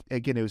were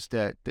again. It was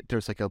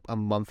there's like a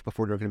month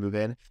before they were going to move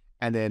in,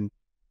 and then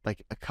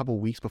like a couple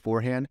weeks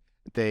beforehand,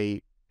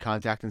 they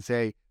contact and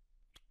say,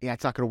 "Yeah,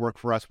 it's not going to work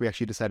for us. We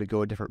actually decided to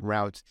go a different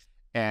route."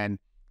 And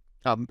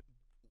um,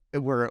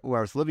 where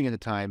I was living at the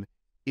time,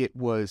 it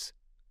was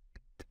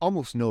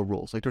almost no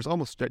rules. Like there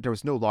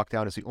was no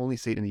lockdown. It's the only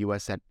state in the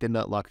U.S. that did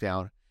not lock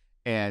down,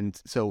 and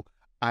so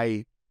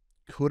I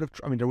could have.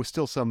 I mean, there was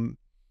still some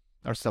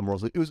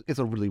rules. It's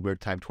a really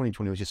weird time.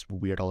 2020 was just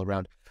weird all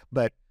around.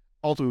 But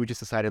ultimately, we just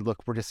decided, look,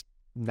 we're just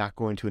not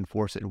going to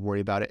enforce it and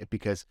worry about it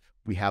because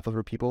we have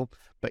other people.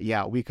 But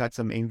yeah, we got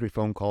some angry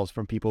phone calls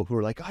from people who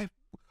were like, I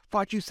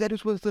thought you said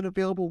this wasn't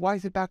available. Why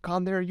is it back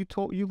on there? You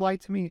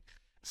lied to me.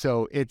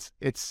 So it's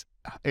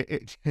I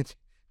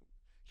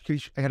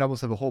could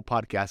almost have a whole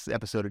podcast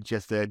episode of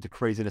just the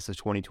craziness of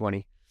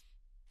 2020.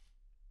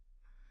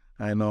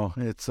 I know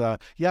it's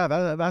yeah,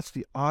 that's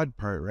the odd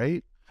part,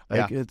 right?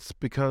 Yeah. Like it's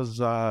because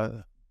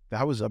that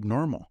was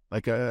abnormal.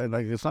 Like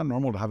it's not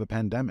normal to have a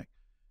pandemic,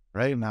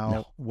 right? Now,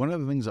 No. one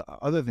of the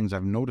other things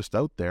I've noticed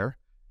out there,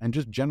 and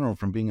just general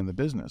from being in the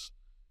business,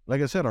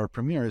 like I said, our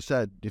premier has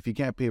said, if you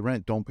can't pay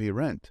rent, don't pay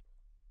rent.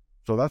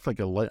 So that's like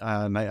a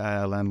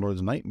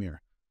landlord's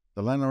nightmare.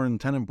 The landlord and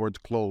tenant board's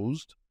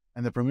closed,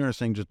 and the premier is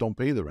saying just don't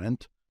pay the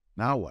rent.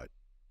 Now what?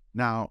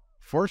 Now,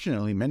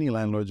 fortunately, many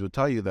landlords would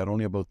tell you that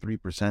only about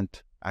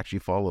 3% actually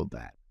followed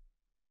that.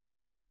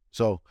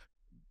 So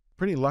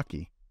pretty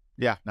lucky.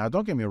 Yeah. Now,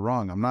 don't get me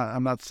wrong.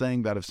 I'm not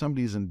saying that if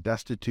somebody's in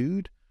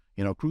destitute,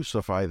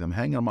 crucify them,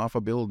 hang them off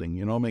a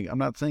building. I'm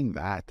not saying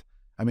that.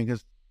 I mean,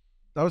 because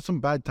that was some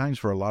bad times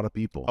for a lot of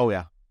people, Oh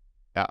yeah.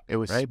 Yeah. It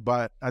was. right?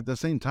 But at the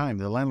same time,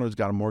 the landlord's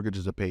got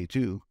mortgages to pay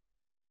too.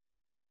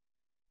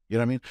 You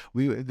know what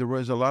I mean? There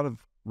was a lot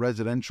of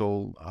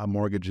residential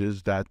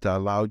mortgages that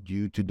allowed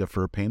you to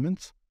defer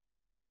payments.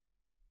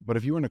 But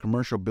if you were in a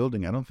commercial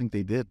building, I don't think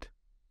they did.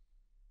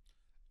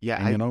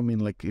 Yeah. And I mean,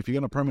 like if you're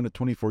going to permit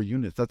 24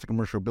 units, that's a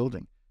commercial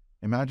building.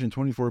 Imagine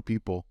 24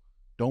 people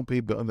don't pay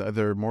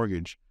their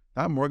mortgage.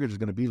 That mortgage is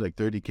going to be like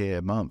 $30K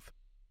a month.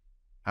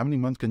 How many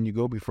months can you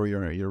go before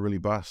you're really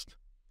bust?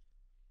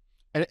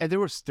 And there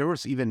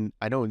was even,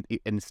 I know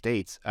in the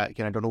States,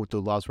 again, I don't know what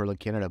the laws were like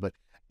Canada, but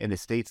in the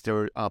States, there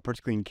were,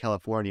 particularly in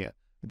California,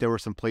 there were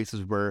some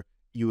places where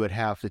you would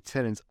have the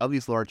tenants of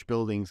these large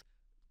buildings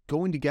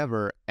going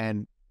together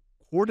and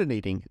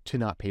coordinating to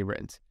not pay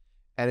rent.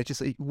 And it's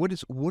just like, what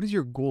is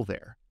your goal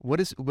there? What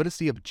is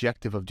the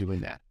objective of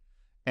doing that?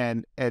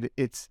 And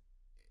it's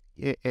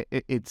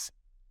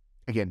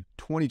again,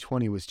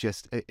 2020 was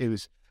just it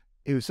was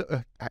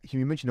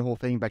you mentioned the whole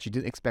thing about you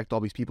didn't expect all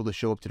these people to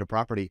show up to the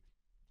property.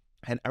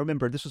 And I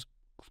remember this was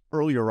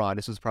earlier on.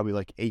 This was probably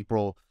like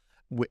April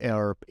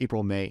or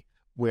April, May,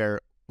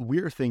 where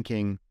we were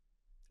thinking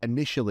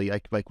initially,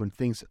 like when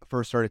things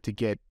first started to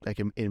get like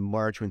in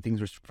March, when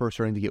things were first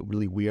starting to get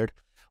really weird.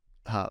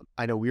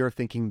 I know we were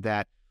thinking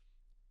that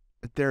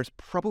there's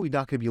probably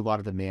not going to be a lot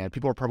of demand.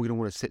 People are probably going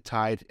to want to sit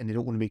tight and they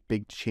don't want to make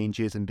big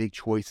changes and big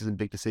choices and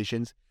big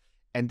decisions.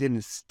 And then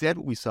instead,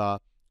 what we saw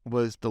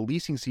was the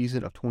leasing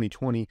season of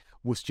 2020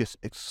 was just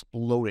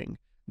exploding.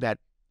 That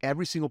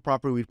every single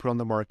property we'd put on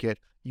the market,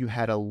 you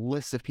had a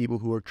list of people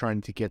who were trying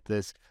to get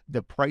this.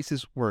 The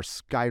prices were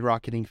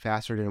skyrocketing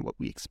faster than what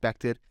we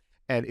expected,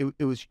 and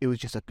it was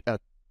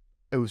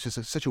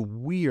just such a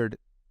weird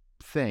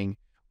thing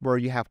where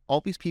you have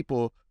all these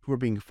people who are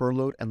being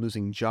furloughed and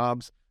losing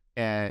jobs,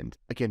 and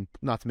again,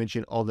 not to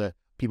mention all the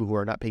people who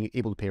are not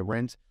able to pay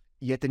rent.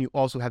 Yet then you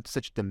also have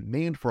such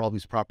demand for all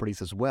these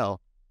properties as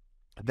well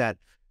that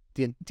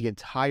the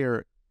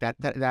entire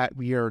that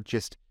we are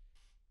just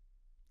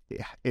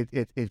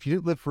if you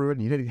didn't live through it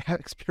and you didn't have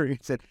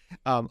experience it,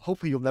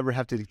 hopefully you'll never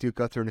have to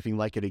go through anything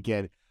like it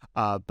again.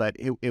 But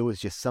it was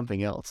just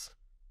something else.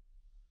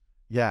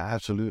 Yeah,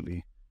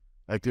 absolutely.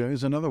 Like there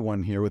is another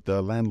one here with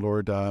the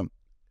landlord. I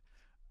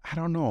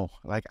don't know.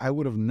 Like I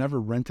would have never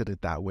rented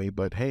it that way,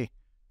 but hey,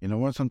 you know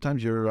what?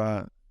 Sometimes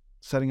you're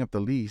setting up the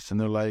lease and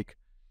they're like,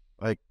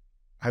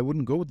 I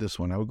wouldn't go with this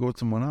one. I would go with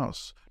someone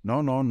else.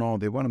 No, no, no.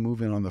 They want to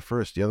move in on the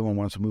first. The other one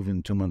wants to move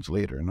in 2 months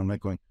later. And I'm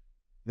like going,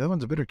 the other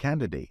one's a better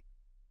candidate.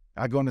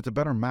 I go, and it's a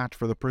better match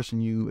for the person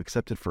you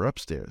accepted for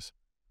upstairs.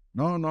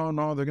 No, no,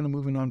 no. They're going to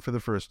move in on for the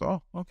first.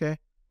 Oh, okay.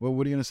 Well,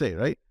 what are you going to say,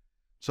 right?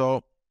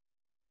 So,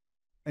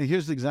 and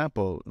here's the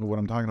example of what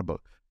I'm talking about.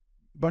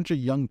 A bunch of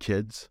young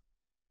kids,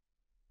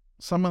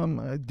 some of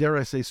them, dare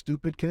I say,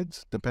 stupid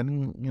kids,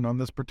 depending, on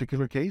this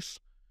particular case.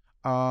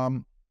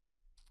 Um,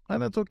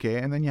 and that's okay.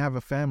 And then you have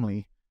a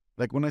family.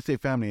 Like when I say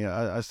family,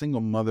 a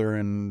single mother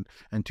and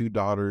two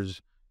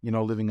daughters,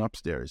 living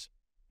upstairs.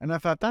 And I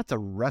thought that's a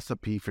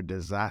recipe for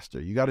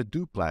disaster. You got a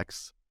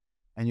duplex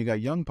and you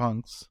got young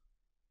punks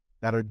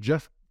that are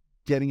just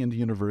getting into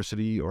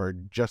university or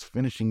just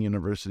finishing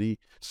university,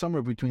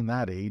 somewhere between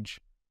that age,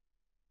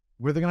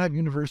 where they're going to have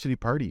university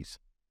parties.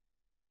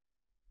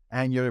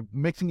 And you're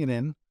mixing it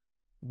in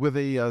with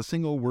a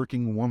single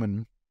working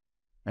woman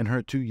and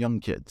her two young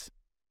kids.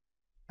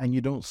 And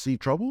you don't see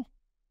trouble?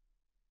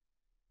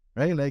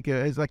 Right?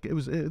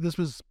 This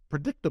was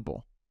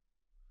predictable.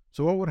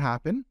 So what would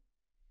happen?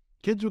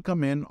 Kids would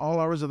come in all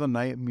hours of the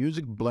night,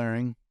 music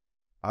blaring.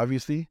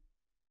 Obviously,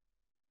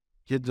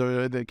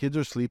 the kids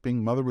are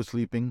sleeping. Mother was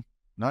sleeping.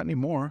 Not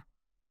anymore.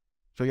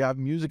 So you have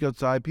music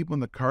outside, people in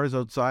the cars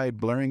outside,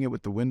 blaring it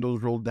with the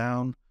windows rolled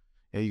down.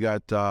 You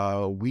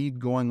got weed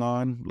going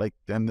on,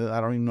 and I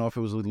don't even know if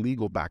it was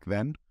illegal back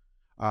then.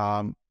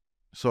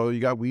 So you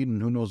got weed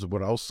and who knows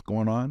what else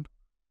going on,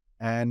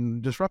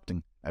 and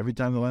disrupting. Every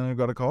time the landlord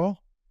got a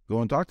call,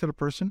 go and talk to the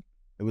person.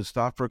 It would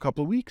stop for a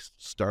couple of weeks,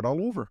 start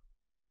all over.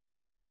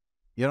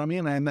 You know what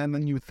I mean? And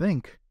then you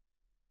think,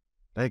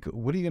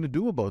 what are you going to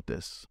do about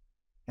this?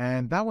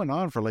 And that went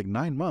on for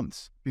 9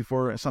 months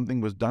before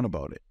something was done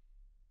about it.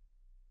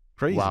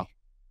 Crazy. Wow.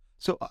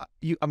 So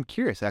I'm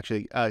curious,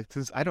 actually,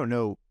 since I don't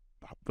know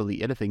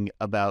really anything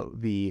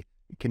about the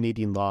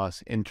Canadian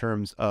laws in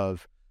terms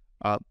of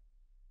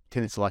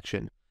tenant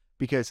selection,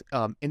 because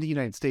in the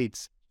United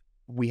States,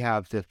 we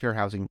have the fair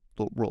housing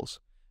rules.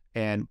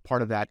 And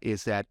part of that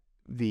is that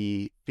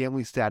the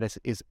family status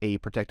is a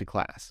protected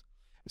class.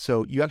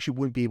 So you actually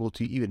wouldn't be able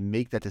to even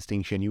make that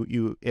distinction.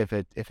 If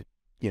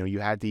you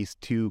had these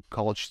two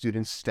college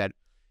students that,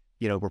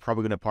 were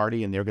probably going to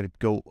party and they're going to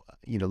go,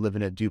 live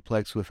in a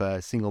duplex with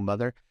a single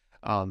mother,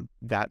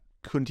 that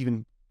couldn't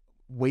even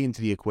weigh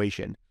into the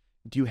equation.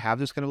 Do you have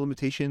those kind of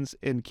limitations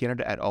in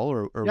Canada at all,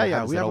 or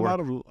yeah, we have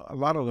a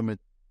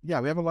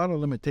lot of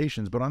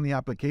limitations. But on the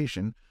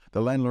application,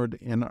 the landlord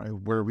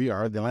where we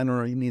are, the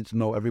landlord needs to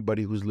know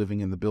everybody who's living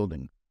in the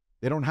building.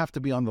 They don't have to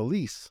be on the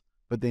lease,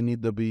 but they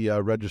need to be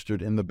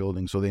registered in the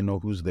building so they know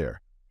who's there.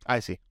 I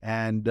see.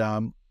 And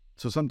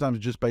so sometimes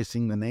just by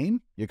seeing the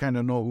name, you kind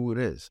of know who it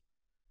is,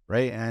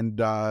 right? And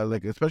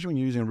especially when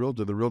you're using a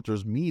realtor, the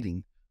realtor's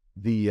meeting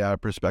the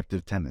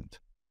prospective tenant.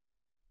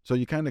 So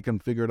you kind of can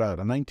figure it out.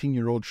 A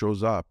 19-year-old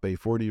shows up, a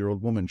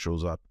 40-year-old woman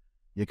shows up.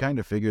 You kind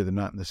of figure they're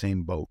not in the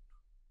same boat,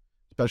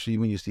 especially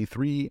when you see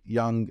 3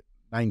 young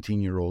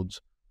 19-year-olds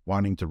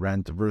wanting to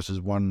rent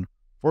versus one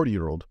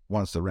 40-year-old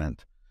wants to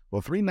rent.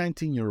 Well, 3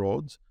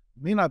 19-year-olds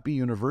may not be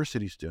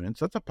university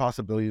students. That's a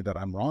possibility that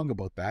I'm wrong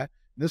about that.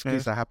 In this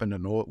case, I happen to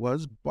know it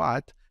was,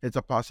 but it's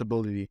a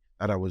possibility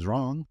that I was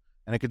wrong.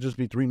 And it could just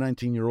be 3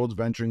 19-year-olds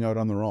venturing out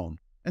on their own.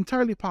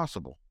 Entirely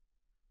possible.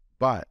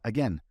 But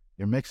again,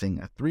 you're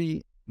mixing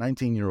 3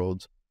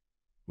 19-year-olds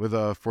with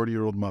a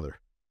 40-year-old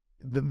mother.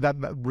 That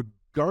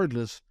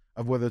regardless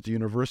of whether it's a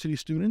university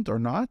student or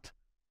not,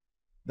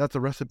 that's a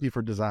recipe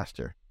for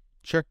disaster.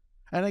 Sure.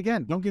 And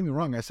again, don't get me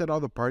wrong. I said all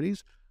the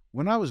parties.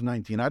 When I was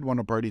 19, I'd want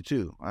to party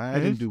too. I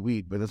didn't do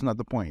weed, but that's not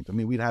the point. I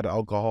mean, we'd had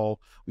alcohol.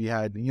 We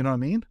had, you know what I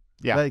mean?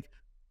 Yeah.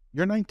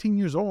 You're 19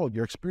 years old.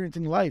 You're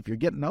experiencing life. You're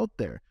getting out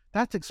there.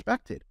 That's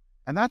expected.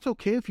 And that's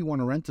okay if you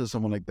want to rent to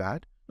someone like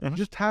that.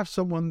 Just have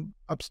someone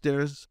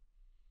upstairs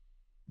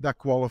that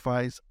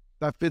qualifies,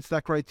 that fits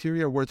that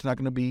criteria, where it's not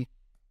going to be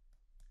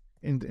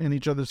in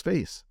each other's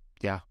face.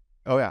 Yeah.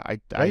 Oh yeah.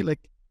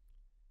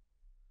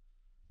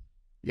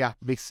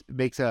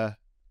 Makes a.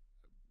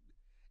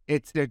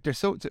 It's they're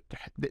so.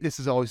 This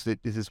is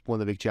one of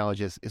the big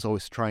challenges. Is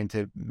always trying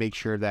to make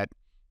sure that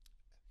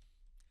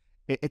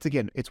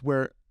it's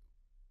where.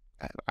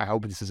 I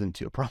hope this isn't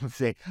too a problem to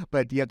say,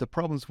 but you have the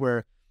problems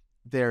where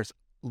there's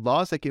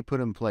laws that get put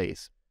in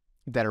place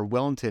that are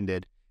well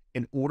intended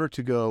in order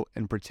to go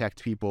and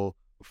protect people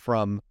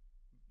from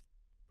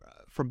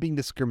being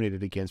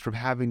discriminated against, from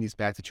having these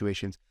bad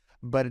situations.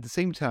 But at the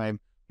same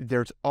time,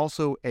 there's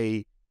also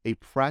a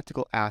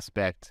practical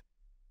aspect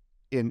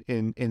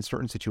in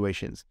certain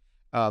situations.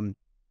 The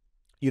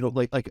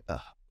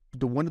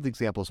one of the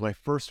examples when I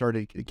first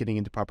started getting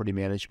into property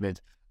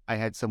management, I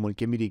had someone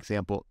give me the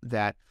example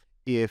that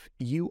if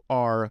you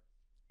are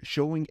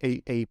showing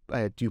a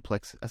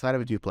duplex, a side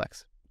of a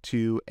duplex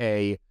to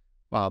a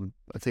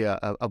let's say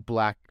a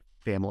black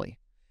family,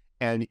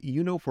 and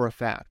you know for a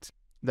fact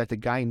that the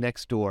guy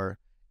next door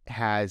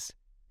is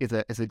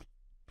a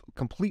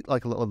complete a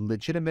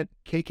legitimate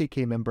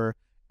KKK member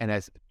and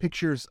has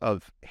pictures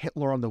of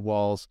Hitler on the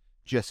walls,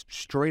 just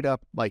straight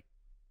up like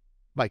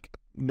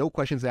no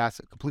questions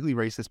asked, completely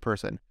racist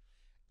person.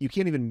 You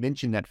can't even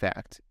mention that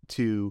fact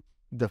to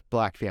the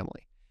black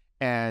family,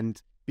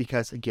 and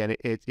because again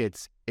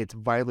it's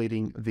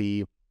violating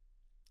the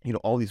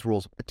all these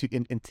rules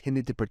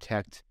intended to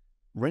protect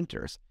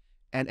renters,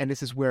 and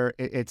this is where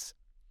I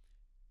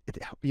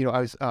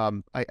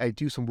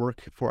do some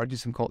work I do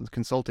some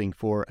consulting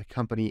for a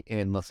company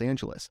in Los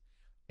Angeles,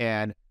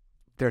 and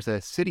there's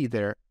a city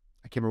there.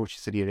 I can't remember which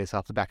city it is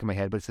off the back of my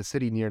head, but it's a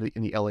city in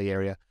the LA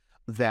area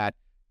that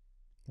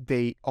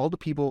all the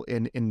people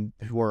in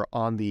who are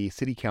on the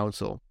city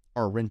council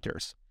are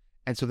renters.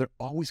 And so they're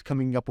always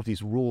coming up with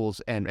these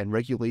rules and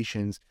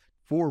regulations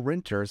for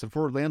renters and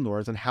for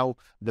landlords and how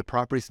the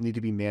properties need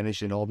to be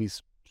managed and all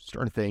these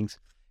certain things.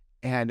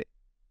 And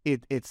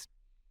it's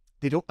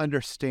they don't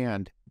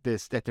understand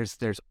this, that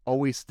there's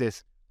always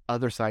this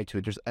other side to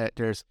it.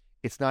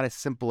 It's not as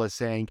simple as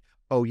saying,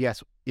 oh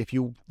yes, if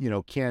you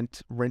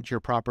can't rent your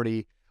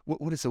property.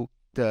 What is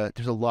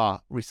there's a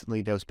law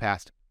recently that was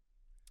passed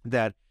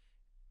that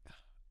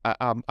I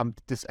can't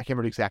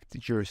remember the exact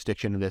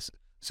jurisdiction of this,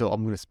 so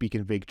I'm going to speak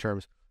in vague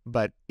terms.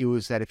 But it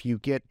was that if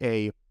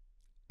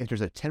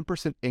there's a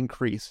 10%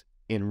 increase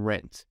in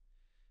rent,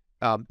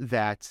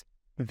 that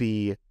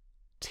I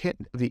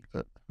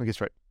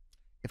guess right,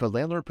 if a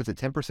landlord puts a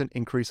 10%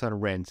 increase on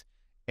rent,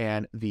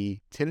 and the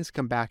tenants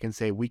come back and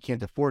say we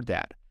can't afford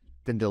that,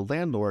 then the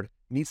landlord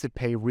needs to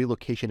pay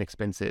relocation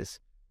expenses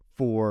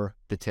for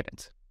the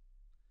tenant.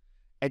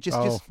 And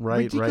just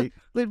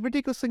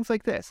ridiculous things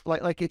like this,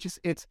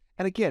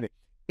 and again,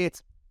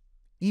 it's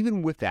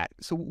even with that.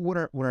 So what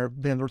are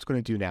landlords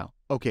going to do now?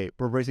 Okay,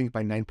 we're raising it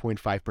by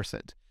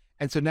 9.5%,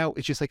 and so now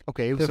it's just like,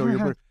 okay,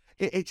 so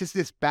it's just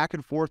this back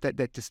and forth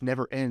that just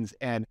never ends,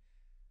 and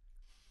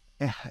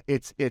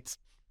it's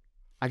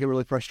I get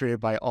really frustrated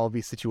by all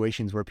these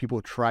situations where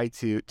people try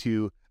to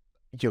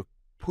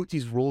put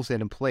these rules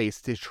in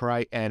place to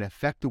try and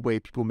affect the way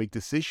people make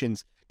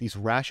decisions, these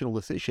rational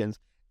decisions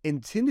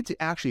intended to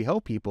actually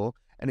help people,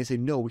 and they say,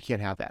 no, we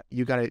can't have that.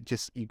 You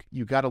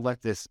gotta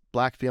let this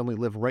black family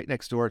live right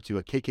next door to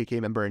a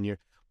KKK member, and you're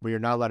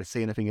not allowed to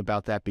say anything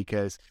about that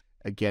because,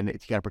 again, you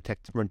gotta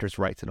protect renters'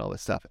 rights and all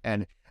this stuff.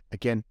 And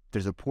again,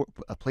 there's a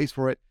place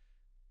for it,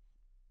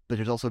 but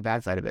there's also a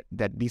bad side of it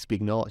that needs to be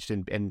acknowledged,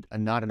 and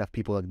not enough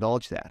people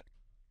acknowledge that.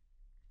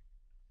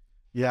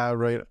 Yeah,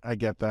 right. I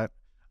get that.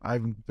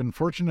 I've been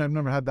fortunate. I've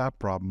never had that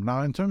problem.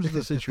 Now, in terms of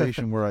the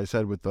situation where I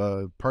said with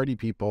the party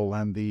people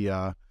and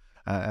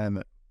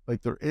and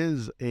like there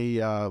is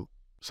a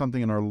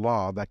something in our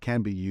law that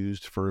can be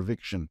used for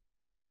eviction.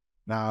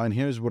 Now, and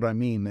here's what I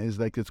mean is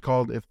like it's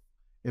called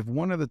if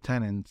one of the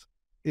tenants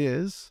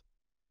is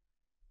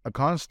a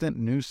constant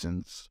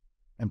nuisance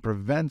and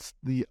prevents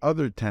the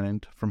other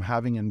tenant from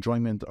having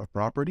enjoyment of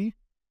property,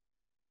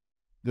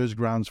 there's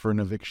grounds for an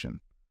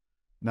eviction.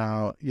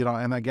 Now,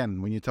 and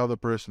again, when you tell the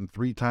person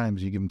 3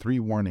 times, you give them 3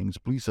 warnings,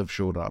 police have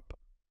showed up.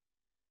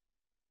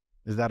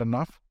 Is that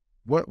enough?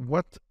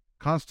 What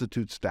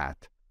constitutes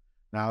that?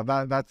 Now,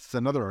 that's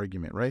another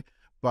argument, right?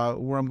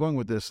 But where I'm going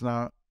with this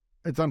now,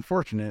 it's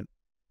unfortunate,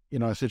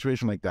 a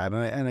situation like that.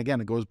 And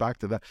again, it goes back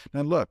to that.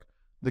 Now, look,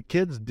 the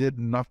kids did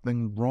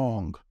nothing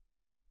wrong.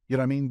 You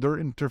know what I mean? They're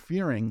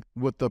interfering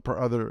with the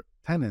other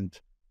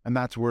tenant, and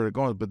that's where it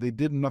goes. But they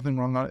did nothing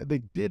wrong. They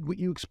did what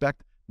you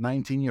expect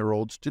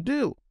 19-year-olds to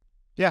do.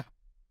 Yeah.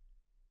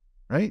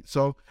 Right?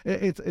 So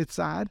it's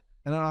sad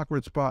and an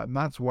awkward spot. And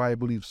that's why I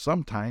believe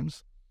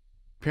sometimes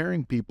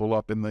pairing people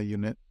up in the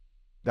unit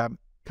that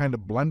kind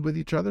of blend with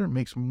each other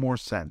makes more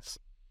sense.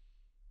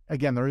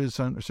 Again, there is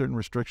certain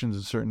restrictions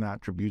and certain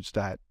attributes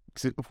that,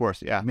 of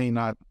course, yeah, may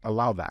not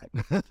allow that.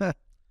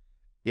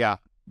 Yeah.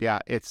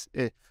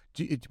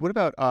 What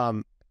about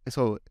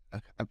so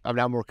I'm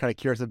now more kind of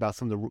curious about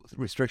some of the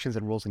restrictions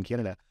and rules in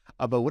Canada.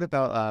 But what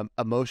about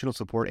emotional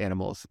support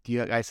animals? Do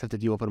you guys have to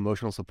deal with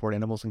emotional support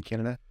animals in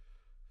Canada?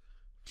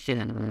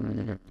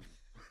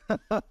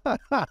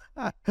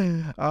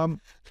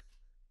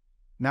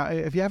 Now,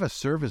 if you have a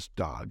service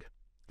dog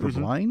for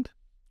blind,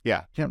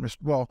 yeah, can't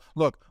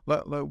look,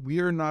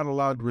 we're not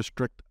allowed to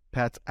restrict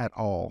pets at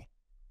all.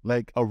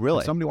 Like, oh really?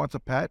 If somebody wants a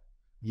pet,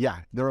 yeah,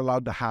 they're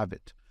allowed to have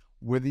it.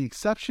 Where the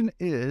exception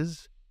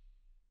is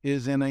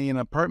in an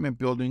apartment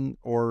building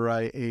or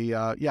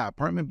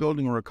apartment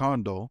building or a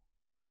condo,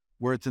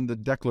 where it's in the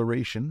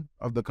declaration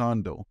of the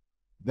condo,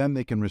 then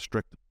they can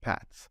restrict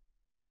pets.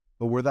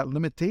 But where that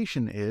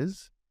limitation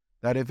is,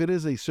 that if it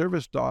is a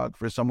service dog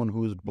for someone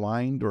who is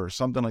blind or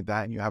something like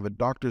that, and you have a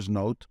doctor's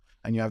note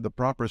and you have the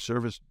proper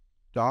service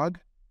dog,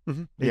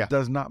 it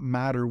does not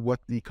matter what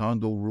the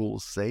condo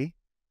rules say,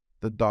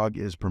 the dog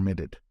is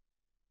permitted.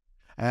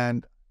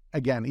 And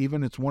again,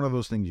 even it's one of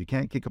those things, you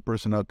can't kick a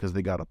person out because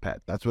they got a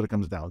pet. That's what it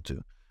comes down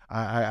to.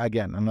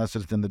 Again, unless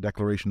it's in the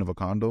declaration of a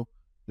condo,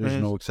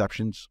 there's no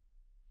exceptions,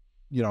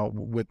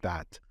 with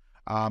that.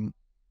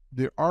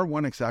 There are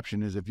one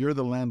exception is if you're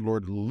the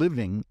landlord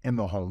living in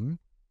the home,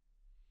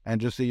 and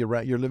just say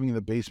you're living in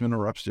the basement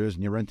or upstairs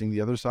and you're renting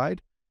the other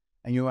side,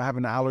 and you have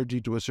an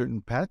allergy to a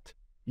certain pet,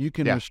 you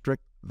can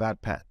restrict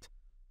that pet.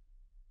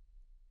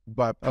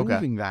 But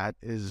proving that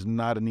is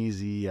not an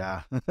easy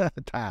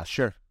task.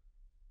 Sure.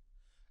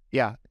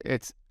 Yeah,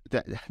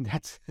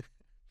 that's.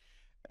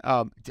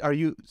 Are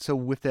you so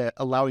with the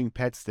allowing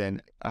pets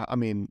then? I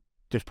mean,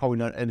 there's probably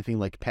not anything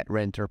like pet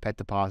rent or pet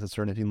deposits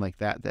or anything like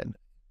that. Then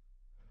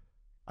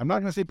I'm not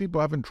going to say people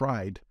haven't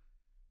tried,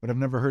 but I've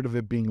never heard of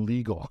it being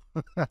legal.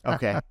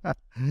 Okay.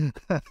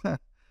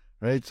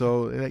 Right.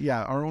 So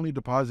our only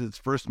deposits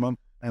first month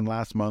and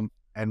last month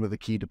and with a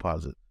key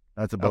deposit.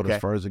 That's about as Okay.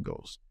 far as it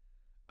goes.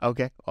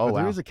 Okay. Oh, But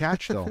there wow. is a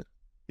catch though.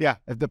 Yeah.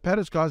 If the pet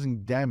is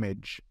causing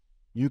damage,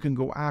 you can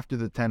go after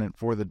the tenant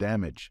for the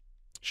damage.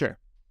 Sure.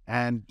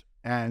 And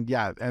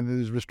yeah, and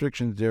there's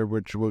restrictions there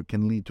which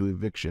can lead to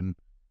eviction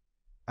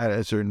at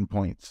a certain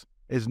points.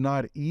 It's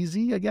not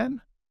easy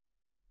again,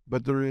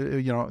 but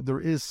there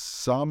is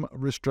some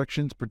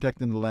restrictions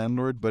protecting the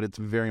landlord, but it's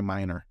very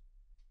minor.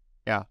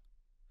 Yeah.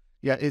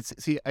 Yeah.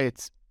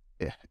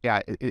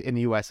 Yeah. In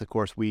the U.S., of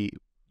course,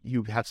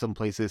 you have some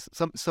places,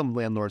 some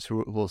landlords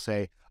who will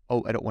say,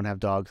 "Oh, I don't want to have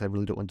dogs. I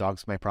really don't want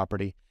dogs in my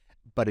property."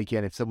 But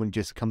again, if someone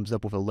just comes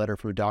up with a letter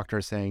from a doctor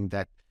saying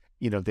that,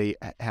 they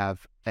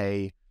have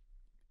a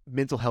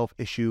mental health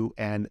issue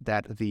and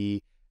that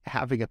the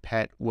having a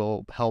pet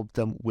will help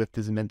them with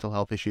these mental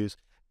health issues,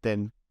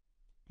 then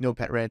no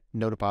pet rent,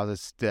 no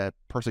deposits. The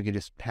person can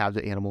just have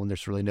the animal, and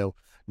there's really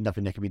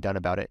nothing that can be done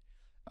about it.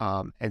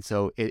 And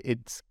so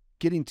it's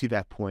getting to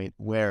that point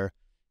where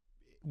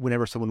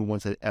whenever someone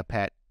wants a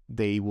pet,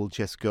 they will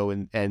just go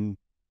and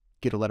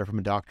get a letter from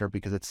a doctor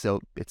because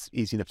it's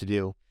easy enough to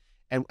do.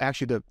 And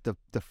actually,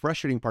 the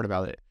frustrating part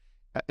about it,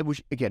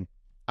 which again,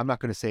 I'm not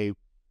going to say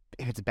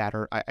if it's bad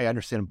or I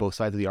understand both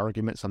sides of the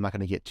argument, so I'm not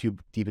going to get too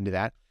deep into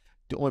that.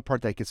 The only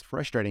part that gets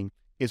frustrating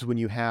is when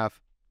you have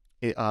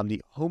the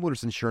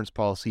homeowner's insurance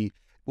policy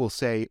will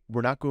say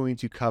we're not going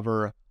to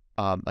cover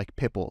like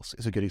pit bulls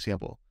is a good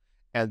example,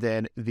 and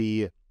then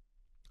the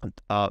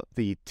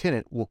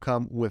tenant will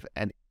come with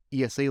an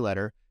ESA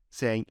letter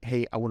saying,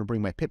 "Hey, I want to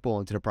bring my pit bull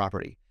into the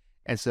property,"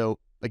 and so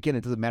again,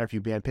 it doesn't matter if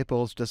you ban pit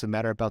bulls, it doesn't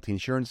matter about the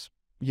insurance,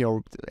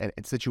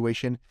 and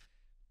situation.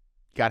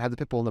 Got to have the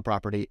pit bull in the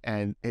property,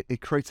 and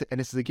it creates. And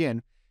this is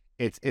again,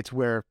 it's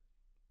where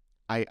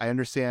I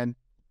understand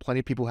plenty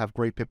of people have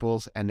great pit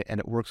bulls and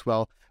it works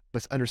well, but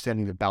it's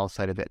understanding the balance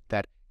side of it.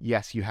 That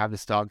yes, you have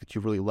this dog that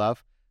you really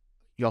love.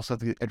 You also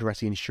have to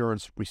address the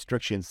insurance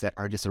restrictions that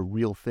are just a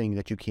real thing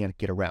that you can't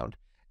get around,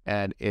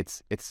 and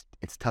it's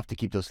tough to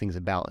keep those things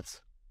in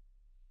balance.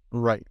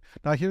 Right.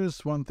 Now,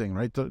 here's one thing,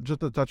 right?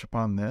 Just to touch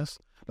upon this,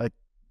 like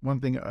one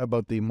thing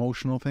about the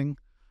emotional thing.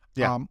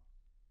 Yeah.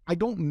 I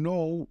don't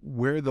know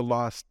where the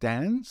law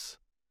stands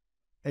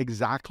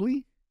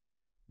exactly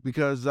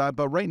because,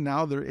 but right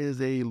now there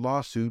is a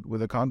lawsuit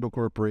with a condo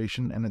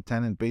corporation and a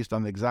tenant based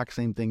on the exact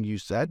same thing you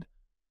said.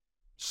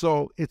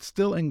 So it's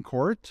still in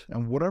court,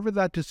 and whatever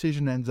that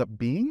decision ends up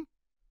being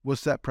will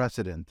set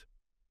precedent.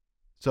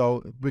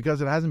 So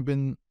because it hasn't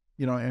been,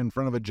 in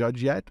front of a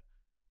judge yet,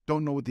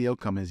 don't know what the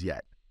outcome is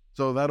yet.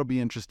 So that'll be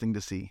interesting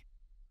to see.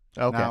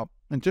 Okay. Now,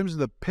 in terms of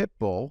the pit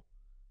bull,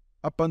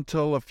 up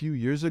until a few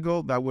years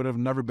ago, that would have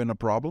never been a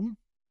problem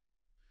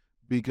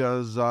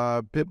because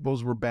pit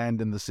bulls were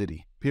banned in the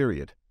city,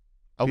 period.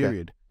 Okay.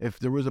 Period. If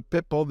there was a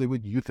pit bull, they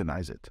would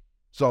euthanize it.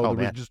 So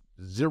there was just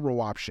zero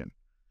option.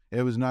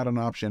 It was not an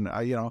option.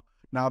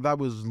 Now that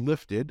was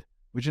lifted,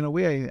 which in a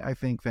way I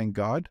think, thank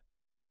God.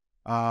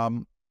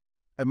 And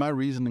my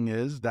reasoning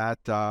is that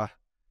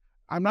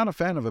I'm not a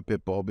fan of a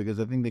pit bull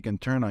because I think they can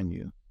turn on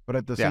you. But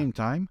at the same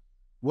time,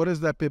 what has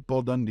that pit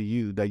bull done to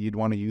you that you'd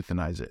want to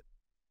euthanize it?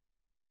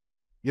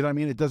 You know what I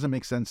mean? It doesn't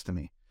make sense to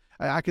me.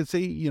 I could say,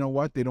 you know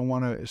what, they don't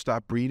want to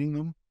stop breeding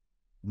them.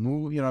 You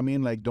know what I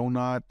mean? Like, it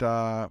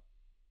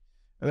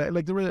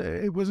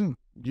wasn't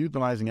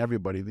euthanizing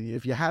everybody.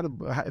 If you had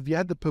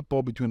the pit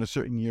bull between a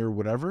certain year or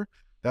whatever,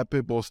 that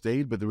pit bull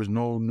stayed, but there was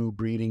no new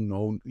breeding,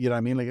 you know what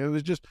I mean? Like, it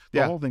was just,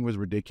 the whole thing was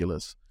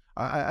ridiculous.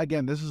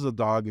 Again, this is a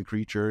dog, a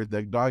creature.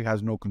 The dog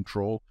has no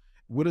control.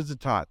 What is it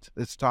taught?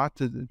 It's taught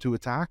to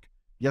attack.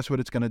 Guess what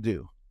it's going to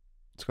do?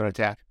 It's going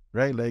to attack.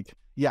 Right? Like,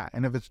 yeah.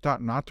 And if it's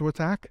taught not to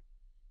attack,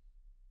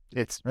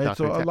 it's right. Not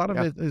So going to a attack. lot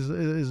of it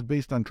is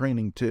based on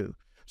training too.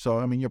 So,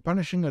 I mean, you're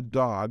punishing a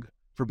dog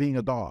for being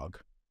a dog.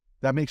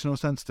 That makes no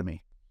sense to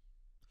me.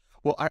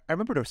 Well, I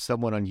remember there was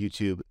someone on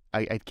YouTube,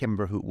 I can't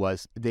remember who it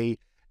was. They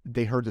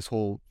heard this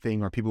whole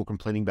thing where people were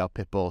complaining about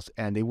pit bulls,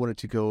 and they wanted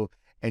to go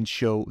and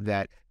show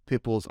that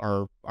pit bulls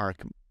are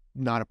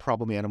not a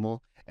problem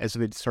animal. And so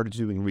they started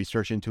doing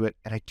research into it,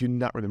 and I do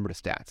not remember the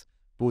stats.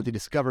 But what they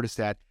discovered is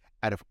that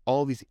out of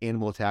all these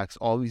animal attacks,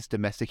 all these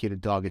domesticated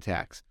dog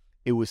attacks,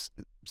 it was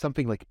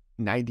something like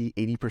 90,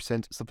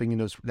 80%, something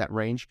in that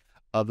range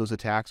of those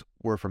attacks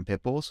were from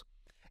pit bulls.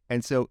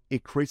 And so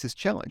it creates this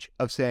challenge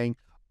of saying,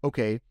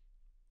 okay,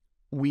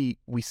 we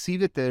see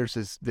that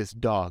there's this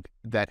dog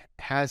that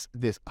has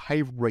this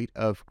high rate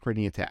of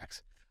creating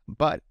attacks,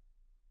 but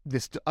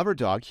this other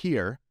dog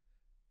here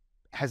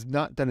has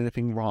not done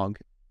anything wrong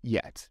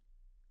yet.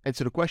 And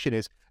so the question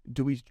is,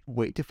 do we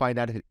wait to find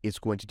out if it's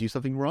going to do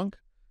something wrong,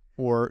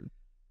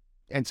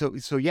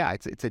 so yeah,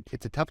 it's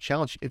a tough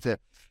challenge. It's a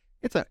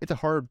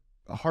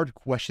hard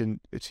question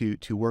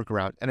to work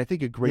around. And I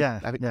think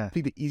I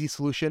think the easy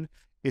solution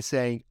is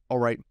saying, all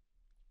right,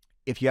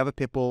 if you have a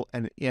pit bull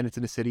and it's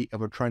in a city and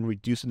we're trying to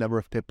reduce the number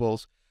of pit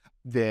bulls,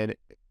 then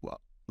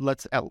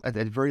let's at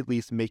the very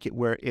least make it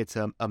where it's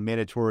a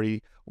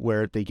mandatory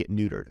where they get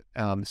neutered.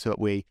 So that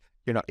way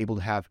you're not able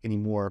to have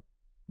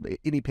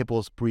any pit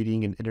bulls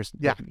breeding and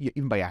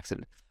even by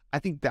accident. I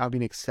think that would be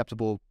an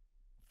acceptable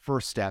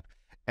first step.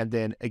 And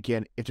then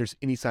again, if there's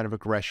any sign of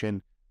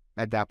aggression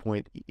at that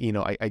point,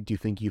 I do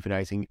think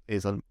euthanizing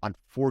is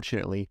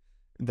unfortunately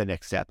the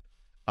next step.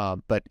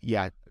 But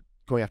yeah,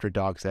 going after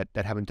dogs that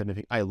haven't done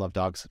anything. I love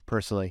dogs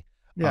personally.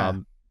 Yeah,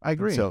 I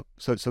agree. So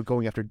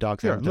going after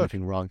dogs that Here, haven't done look.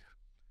 anything wrong.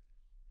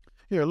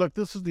 Here, look,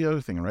 this is the other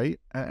thing, right?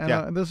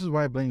 Yeah. And this is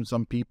why I blame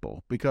some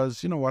people,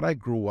 because you know what? I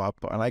grew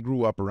up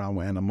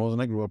around animals,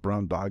 and I grew up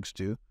around dogs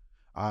too.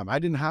 I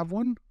didn't have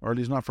one, or at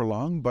least not for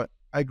long, but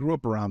I grew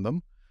up around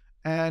them.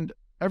 And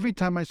every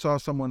time I saw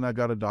someone that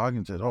got a dog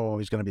and said, "Oh,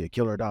 he's going to be a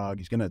killer dog,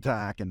 he's going to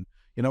attack," and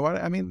you know what?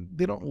 I mean,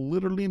 they don't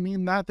literally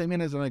mean that. They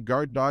mean as in a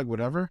guard dog,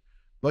 whatever.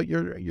 But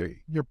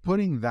you're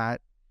putting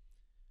that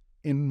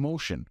in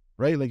motion,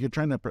 right? Like you're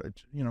trying to,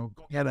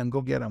 go get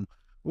him.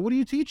 Well, what are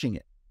you teaching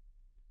it?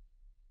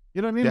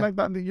 You know what I mean? Yeah. Like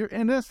that. You're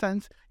in a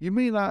sense, you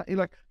mean you're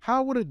like,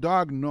 how would a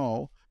dog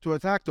know to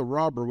attack the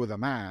robber with a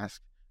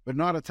mask, but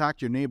not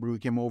attack your neighbor who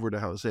came over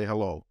to say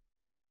hello?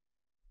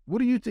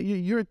 What are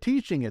you're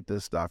teaching it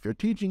this stuff? You're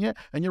teaching it,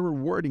 and you're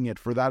rewarding it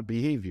for that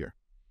behavior.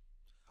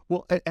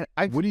 Well,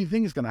 What do you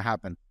think is going to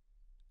happen?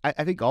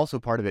 I think also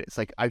part of it, it's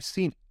like I've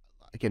seen,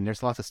 again,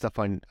 there's lots of stuff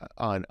on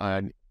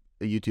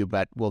YouTube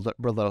that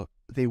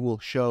they will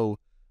show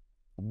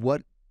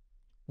what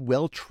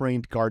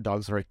well-trained guard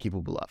dogs are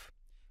capable of,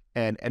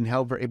 and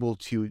how they're able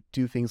to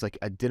do things like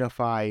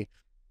identify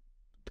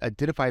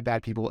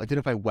bad people,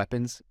 identify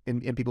weapons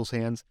in people's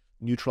hands,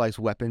 neutralize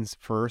weapons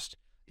first.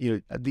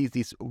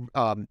 These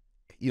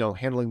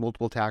handling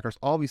multiple attackers,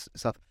 all these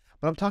stuff.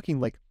 But I'm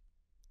talking like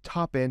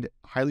top end,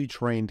 highly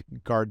trained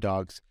guard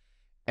dogs.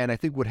 And I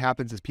think what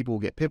happens is people will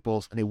get pit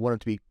bulls and they want them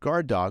to be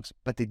guard dogs,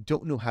 but they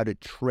don't know how to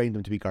train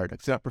them to be guard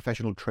dogs. They're not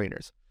professional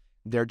trainers.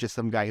 They're just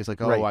some guy who's like,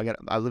 oh, Right.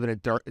 I live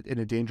in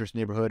a dangerous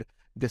neighborhood.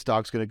 This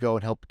dog's going to go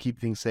and help keep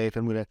things safe.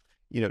 I'm going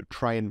to,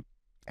 try and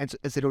so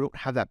they don't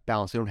have that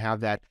balance. They don't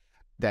have that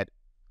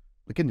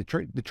again,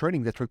 the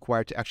training that's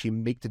required to actually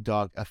make the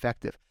dog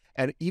effective.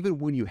 And even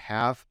when you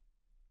have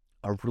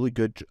a really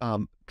good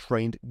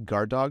trained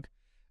guard dog,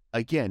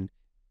 again,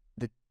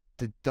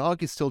 the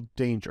dog is still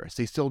dangerous.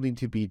 They still need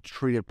to be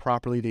treated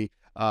properly. They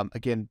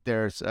again,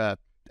 there's a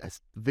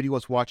video I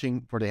was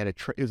watching where they had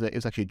it was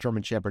actually a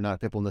German Shepherd, not a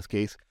pit bull in this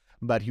case,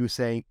 but he was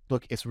saying,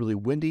 look, it's really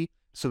windy,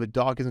 so the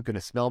dog isn't going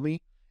to smell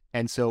me,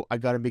 and so I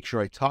got to make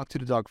sure I talk to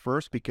the dog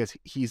first because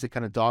he's the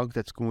kind of dog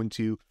that's going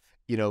to,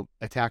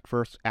 attack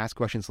first, ask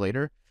questions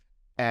later,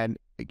 and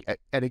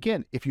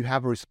again, if you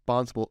have a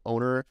responsible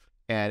owner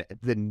and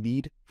the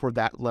need for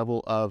that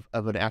level of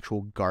an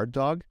actual guard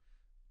dog,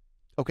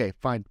 okay,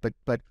 fine,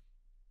 but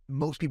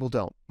most people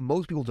don't.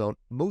 Most people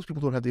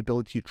don't have the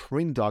ability to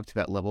train the dog to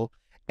that level.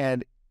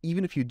 And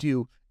even if you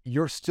do,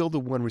 you're still the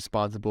one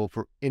responsible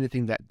for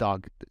anything that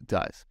dog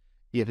does.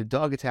 If a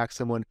dog attacks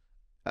someone,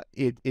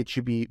 it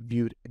should be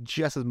viewed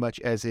just as much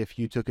as if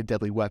you took a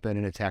deadly weapon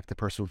and attacked the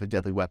person with a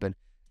deadly weapon.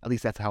 At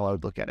least that's how I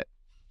would look at it.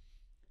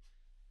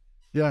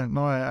 Yeah,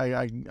 no,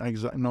 I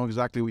know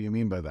exactly what you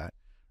mean by that,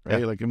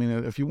 right? Yeah. Like, I mean,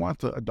 if you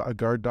want a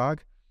guard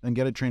dog, then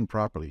get it trained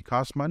properly. It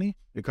costs money.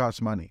 It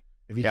costs money.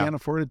 If you Yeah. can't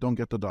afford it, don't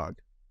get the dog.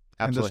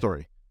 End of Absolutely.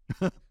 story.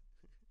 We're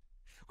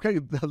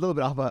getting a little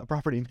bit off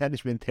property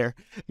management there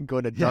and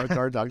going to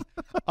guard dogs.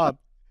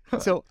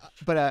 So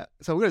we're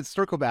going to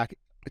circle back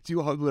to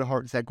a little bit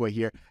hard segue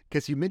here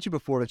because you mentioned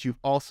before that you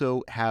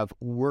also have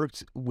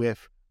worked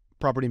with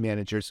property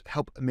managers,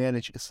 help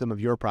manage some of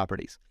your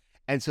properties.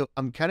 And so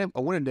I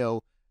want to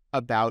know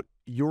about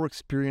your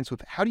experience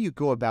with how do you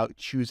go about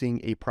choosing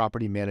a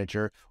property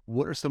manager?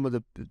 What are some of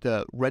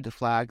the red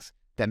flags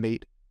that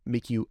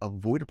make you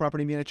avoid a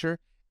property manager?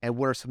 And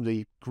what are some of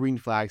the green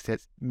flags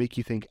that make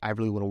you think I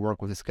really want to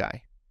work with this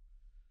guy?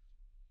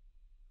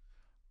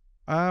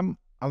 A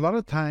lot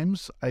of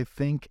times I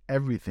think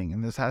everything,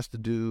 and this has to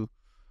do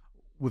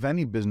with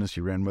any business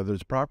you're in, whether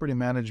it's property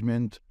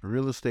management,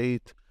 real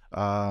estate,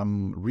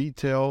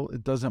 retail,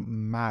 it doesn't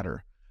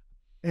matter.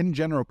 In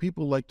general,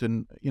 people like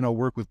to,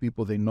 work with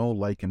people they know,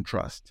 like, and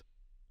trust.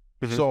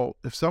 Mm-hmm. So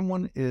if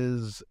someone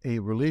is a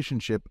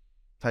relationship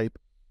type,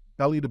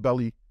 belly to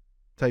belly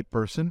type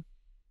person,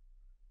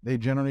 they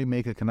generally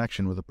make a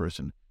connection with a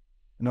person.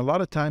 And a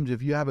lot of times,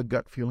 if you have a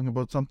gut feeling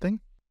about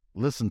something,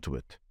 listen to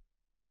it.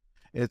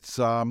 It's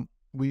so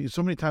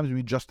many times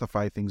we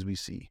justify things we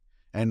see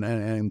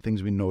and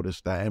things we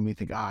notice that, and we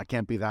think, it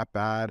can't be that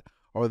bad,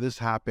 or this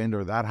happened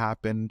or that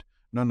happened.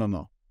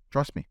 No.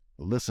 Trust me.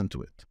 Listen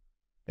to it.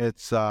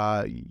 It's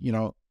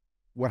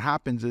what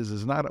happens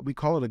is not, we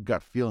call it a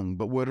gut feeling,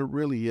 but what it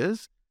really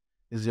is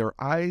your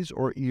eyes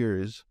or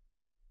ears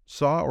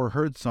saw or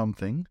heard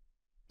something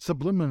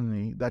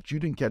subliminally that you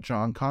didn't catch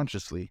on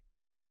consciously,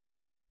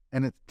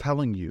 and it's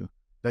telling you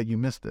that you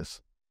missed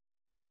this.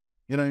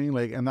 You know what I mean?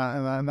 Like,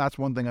 and that's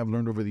one thing I've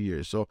learned over the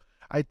years. So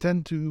I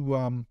tend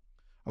to,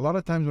 a lot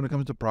of times when it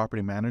comes to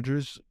property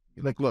managers,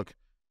 like, look,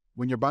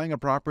 when you're buying a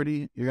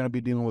property, you're going to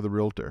be dealing with a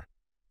realtor.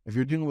 If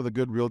you're dealing with a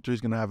good realtor,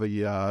 he's going to have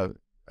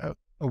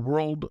a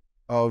world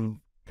of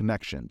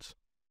connections,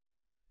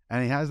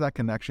 and he has that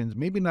connections.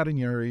 Maybe not in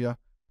your area.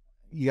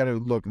 You got to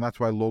look, and that's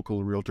why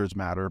local realtors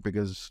matter,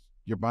 because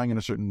You're buying in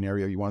a certain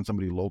area. You want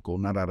somebody local,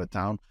 not out of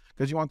town,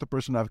 because you want the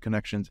person to have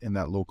connections in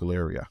that local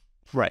area.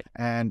 Right.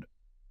 And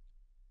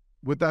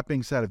with that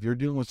being said, if you're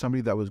dealing with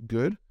somebody that was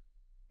good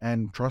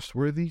and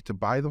trustworthy to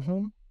buy the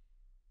home,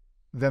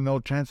 then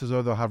chances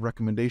are they'll have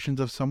recommendations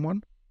of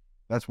someone.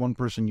 That's one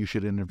person you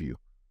should interview.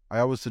 I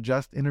always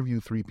suggest interview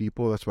 3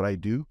 people. That's what I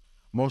do.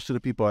 Most of the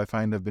people I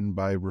find have been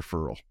by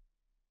referral.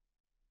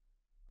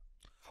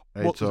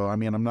 Right. Well, So, I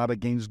mean, I'm not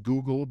against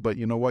Google, but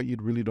you know what? You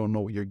really don't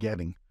know what you're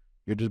getting.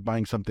 You're just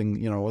buying something,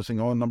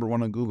 saying, oh, number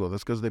 1 on Google.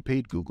 That's because they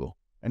paid Google.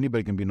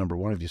 Anybody can be number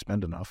 1 if you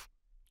spend enough.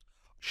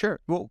 sure.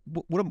 Well,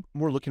 what I'm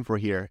more looking for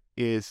here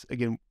is,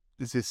 again,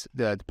 this is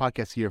the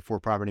podcast here for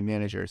property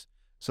managers.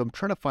 So I'm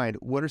trying to find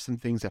what are some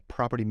things that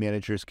property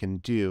managers can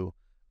do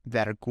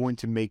that are going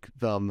to make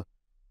them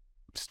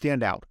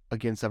stand out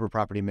against other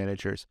property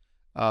managers,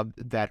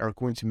 that are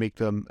going to make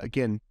them,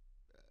 again,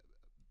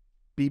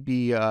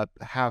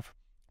 have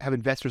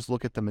investors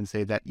look at them and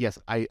say that, yes,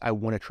 I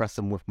want to trust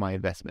them with my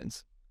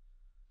investments.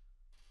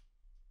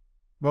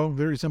 Well,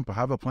 very simple.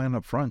 Have a plan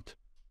up front.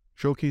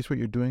 Showcase what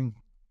you're doing.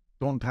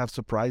 Don't have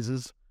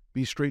surprises.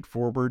 Be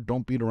straightforward.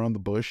 Don't beat around the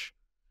bush.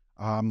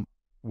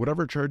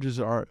 Whatever charges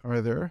are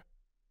there,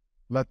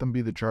 let them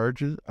be the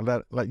charges.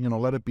 Let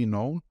it be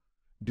known.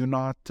 Do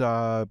not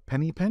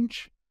penny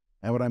pinch.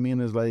 And what I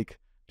mean is,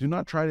 do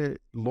not try to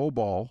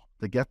lowball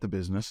to get the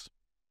business,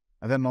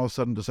 and then all of a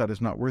sudden decide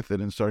it's not worth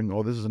it and starting,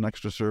 oh, this is an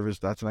extra service,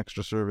 that's an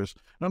extra service.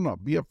 No,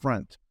 be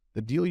upfront.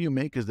 The deal you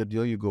make is the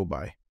deal you go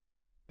by.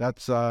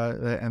 That's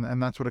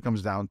and that's what it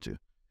comes down to.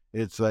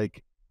 It's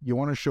like you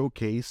want to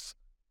showcase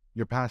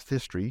your past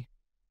history,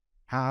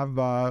 have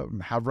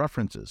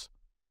references.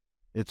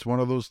 It's one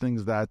of those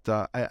things that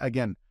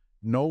again,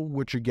 know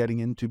what you're getting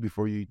into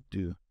before you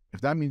do. If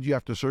that means you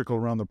have to circle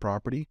around the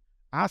property,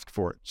 ask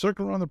for it.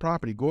 Circle around the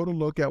property. Go to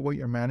look at what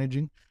you're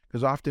managing,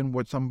 because often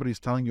what somebody's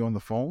telling you on the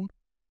phone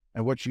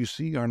and what you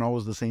see aren't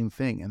always the same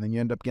thing. And then you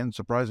end up getting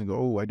surprised and go,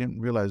 oh, I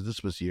didn't realize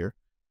this was here.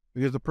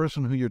 Because the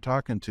person who you're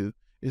talking to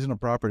isn't a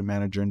property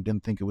manager and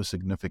didn't think it was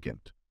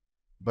significant.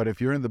 But if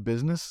you're in the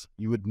business,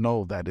 you would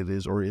know that it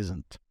is or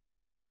isn't.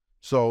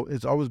 So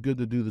it's always good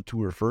to do the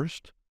tour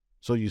first,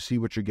 so you see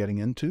what you're getting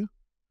into,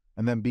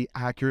 and then be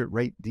accurate,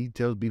 write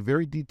details, be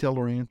very detail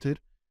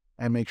oriented,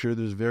 and make sure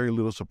there's very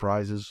little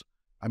surprises.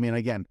 I mean,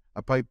 again,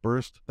 a pipe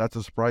burst, that's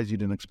a surprise you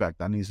didn't expect.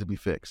 That needs to be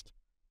fixed.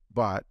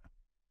 But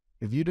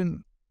if you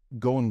didn't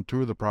go and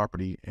tour the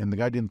property and the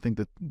guy didn't think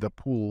that the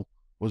pool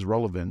was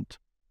relevant,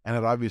 and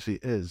it obviously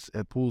is,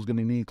 a pool's going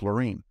to need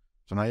chlorine.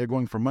 So now you're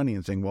going for money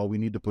and saying, well, we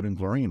need to put in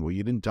chlorine. Well,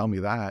 you didn't tell me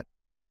that.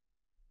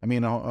 I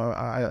mean,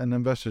 and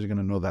investors are going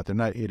to know that. They're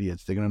not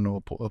idiots. They're going to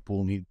know a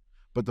pool need.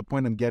 But the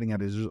point I'm getting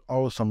at is there's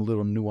always some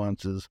little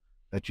nuances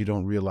that you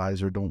don't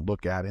realize or don't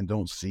look at and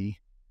don't see.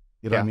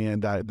 You know what I mean?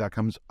 And that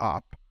comes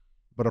up.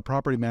 But a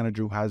property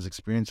manager who has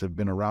experience, have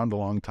been around a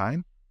long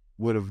time,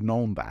 would have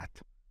known that.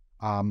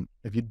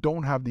 If you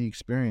don't have the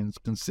experience,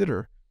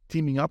 consider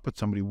teaming up with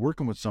somebody,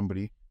 working with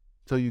somebody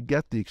till you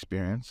get the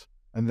experience,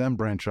 and then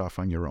branch off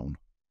on your own.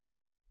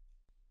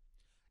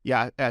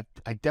 Yeah,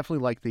 I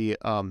definitely like the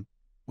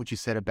what you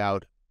said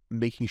about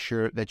making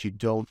sure that you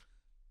don't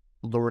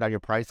lower down your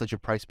price, let your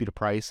price be the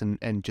price,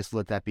 and just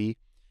let that be.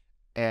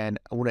 And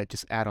I want to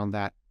just add on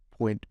that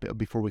point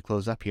before we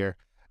close up here.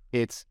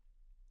 It's,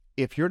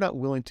 if you're not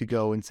willing to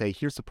go and say,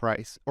 here's the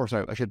price, or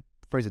sorry, I should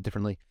phrase it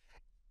differently.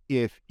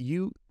 If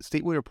you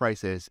state what your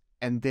price is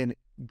and then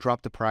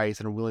drop the price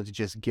and are willing to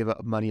just give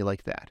up money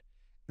like that,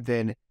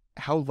 then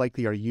how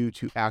likely are you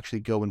to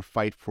actually go and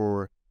fight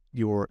for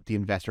the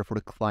investor, for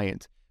the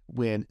client,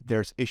 when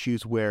there's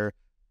issues where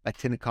a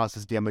tenant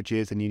causes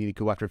damages and you need to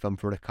go after them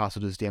for the cost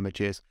of those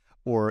damages,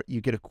 or you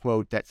get a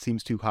quote that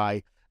seems too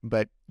high,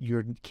 but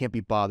you can't be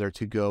bothered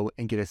to go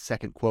and get a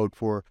second quote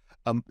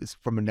from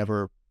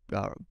another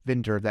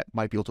vendor that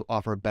might be able to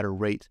offer a better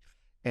rate,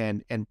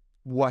 and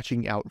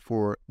watching out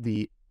for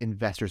the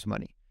investor's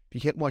money. If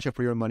you can't watch out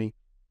for your money,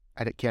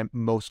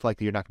 most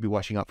likely you're not going to be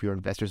watching out for your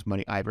investor's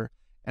money either.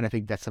 And I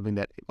think that's something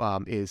that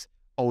is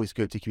always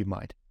good to keep in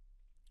mind.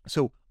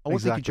 So I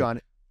want to thank you,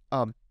 John.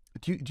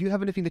 Do you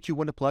have anything that you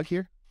want to plug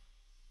here?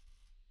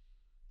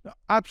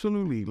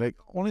 Absolutely.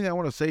 Only thing I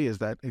want to say is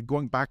that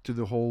going back to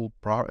the whole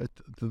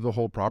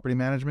property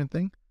management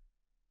thing,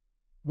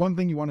 one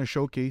thing you want to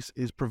showcase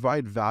is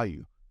provide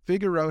value.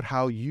 Figure out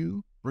how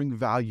you bring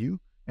value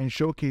and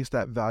showcase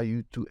that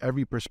value to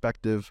every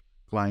prospective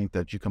client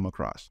that you come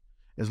across.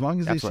 As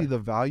long as they see the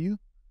value,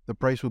 the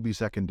price will be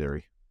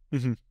secondary.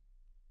 Mm-hmm.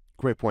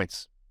 Great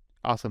points.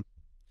 Awesome.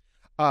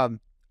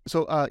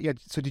 So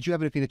did you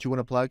have anything that you want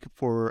to plug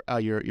for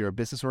your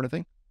business or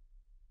anything?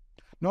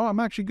 No,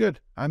 I'm actually good.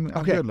 I'm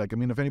Okay. good.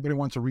 If anybody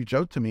wants to reach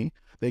out to me,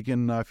 they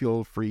can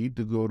feel free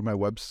to go to my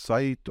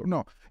website, or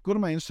go to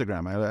my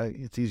Instagram.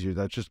 It's easier.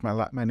 That's just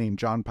my name,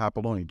 John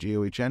Papaloni,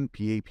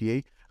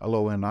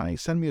 JohnPapaloni.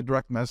 Send me a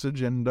direct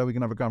message and we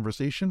can have a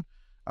conversation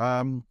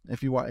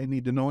if you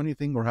need to know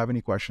anything or have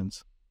any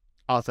questions.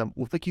 Awesome.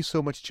 Well, thank you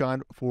so much,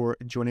 John, for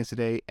joining us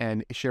today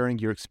and sharing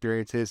your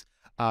experiences.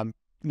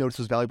 This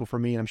was valuable for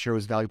me, and I'm sure it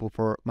was valuable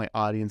for my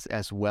audience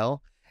as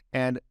well.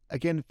 And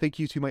again, thank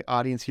you to my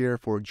audience here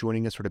for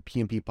joining us for the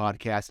PMP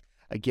podcast.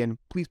 Again,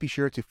 please be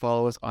sure to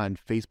follow us on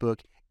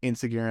Facebook,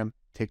 Instagram,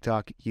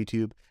 TikTok,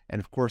 YouTube, and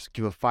of course,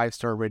 give a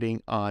 5-star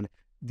rating on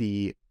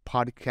the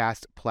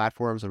podcast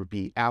platforms, whether it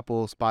be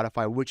Apple,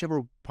 Spotify,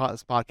 whichever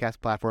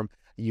podcast platform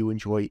you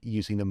enjoy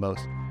using the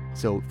most.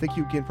 So thank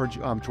you again for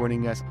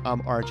joining us.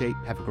 I'm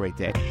RJ. Have a great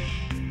day.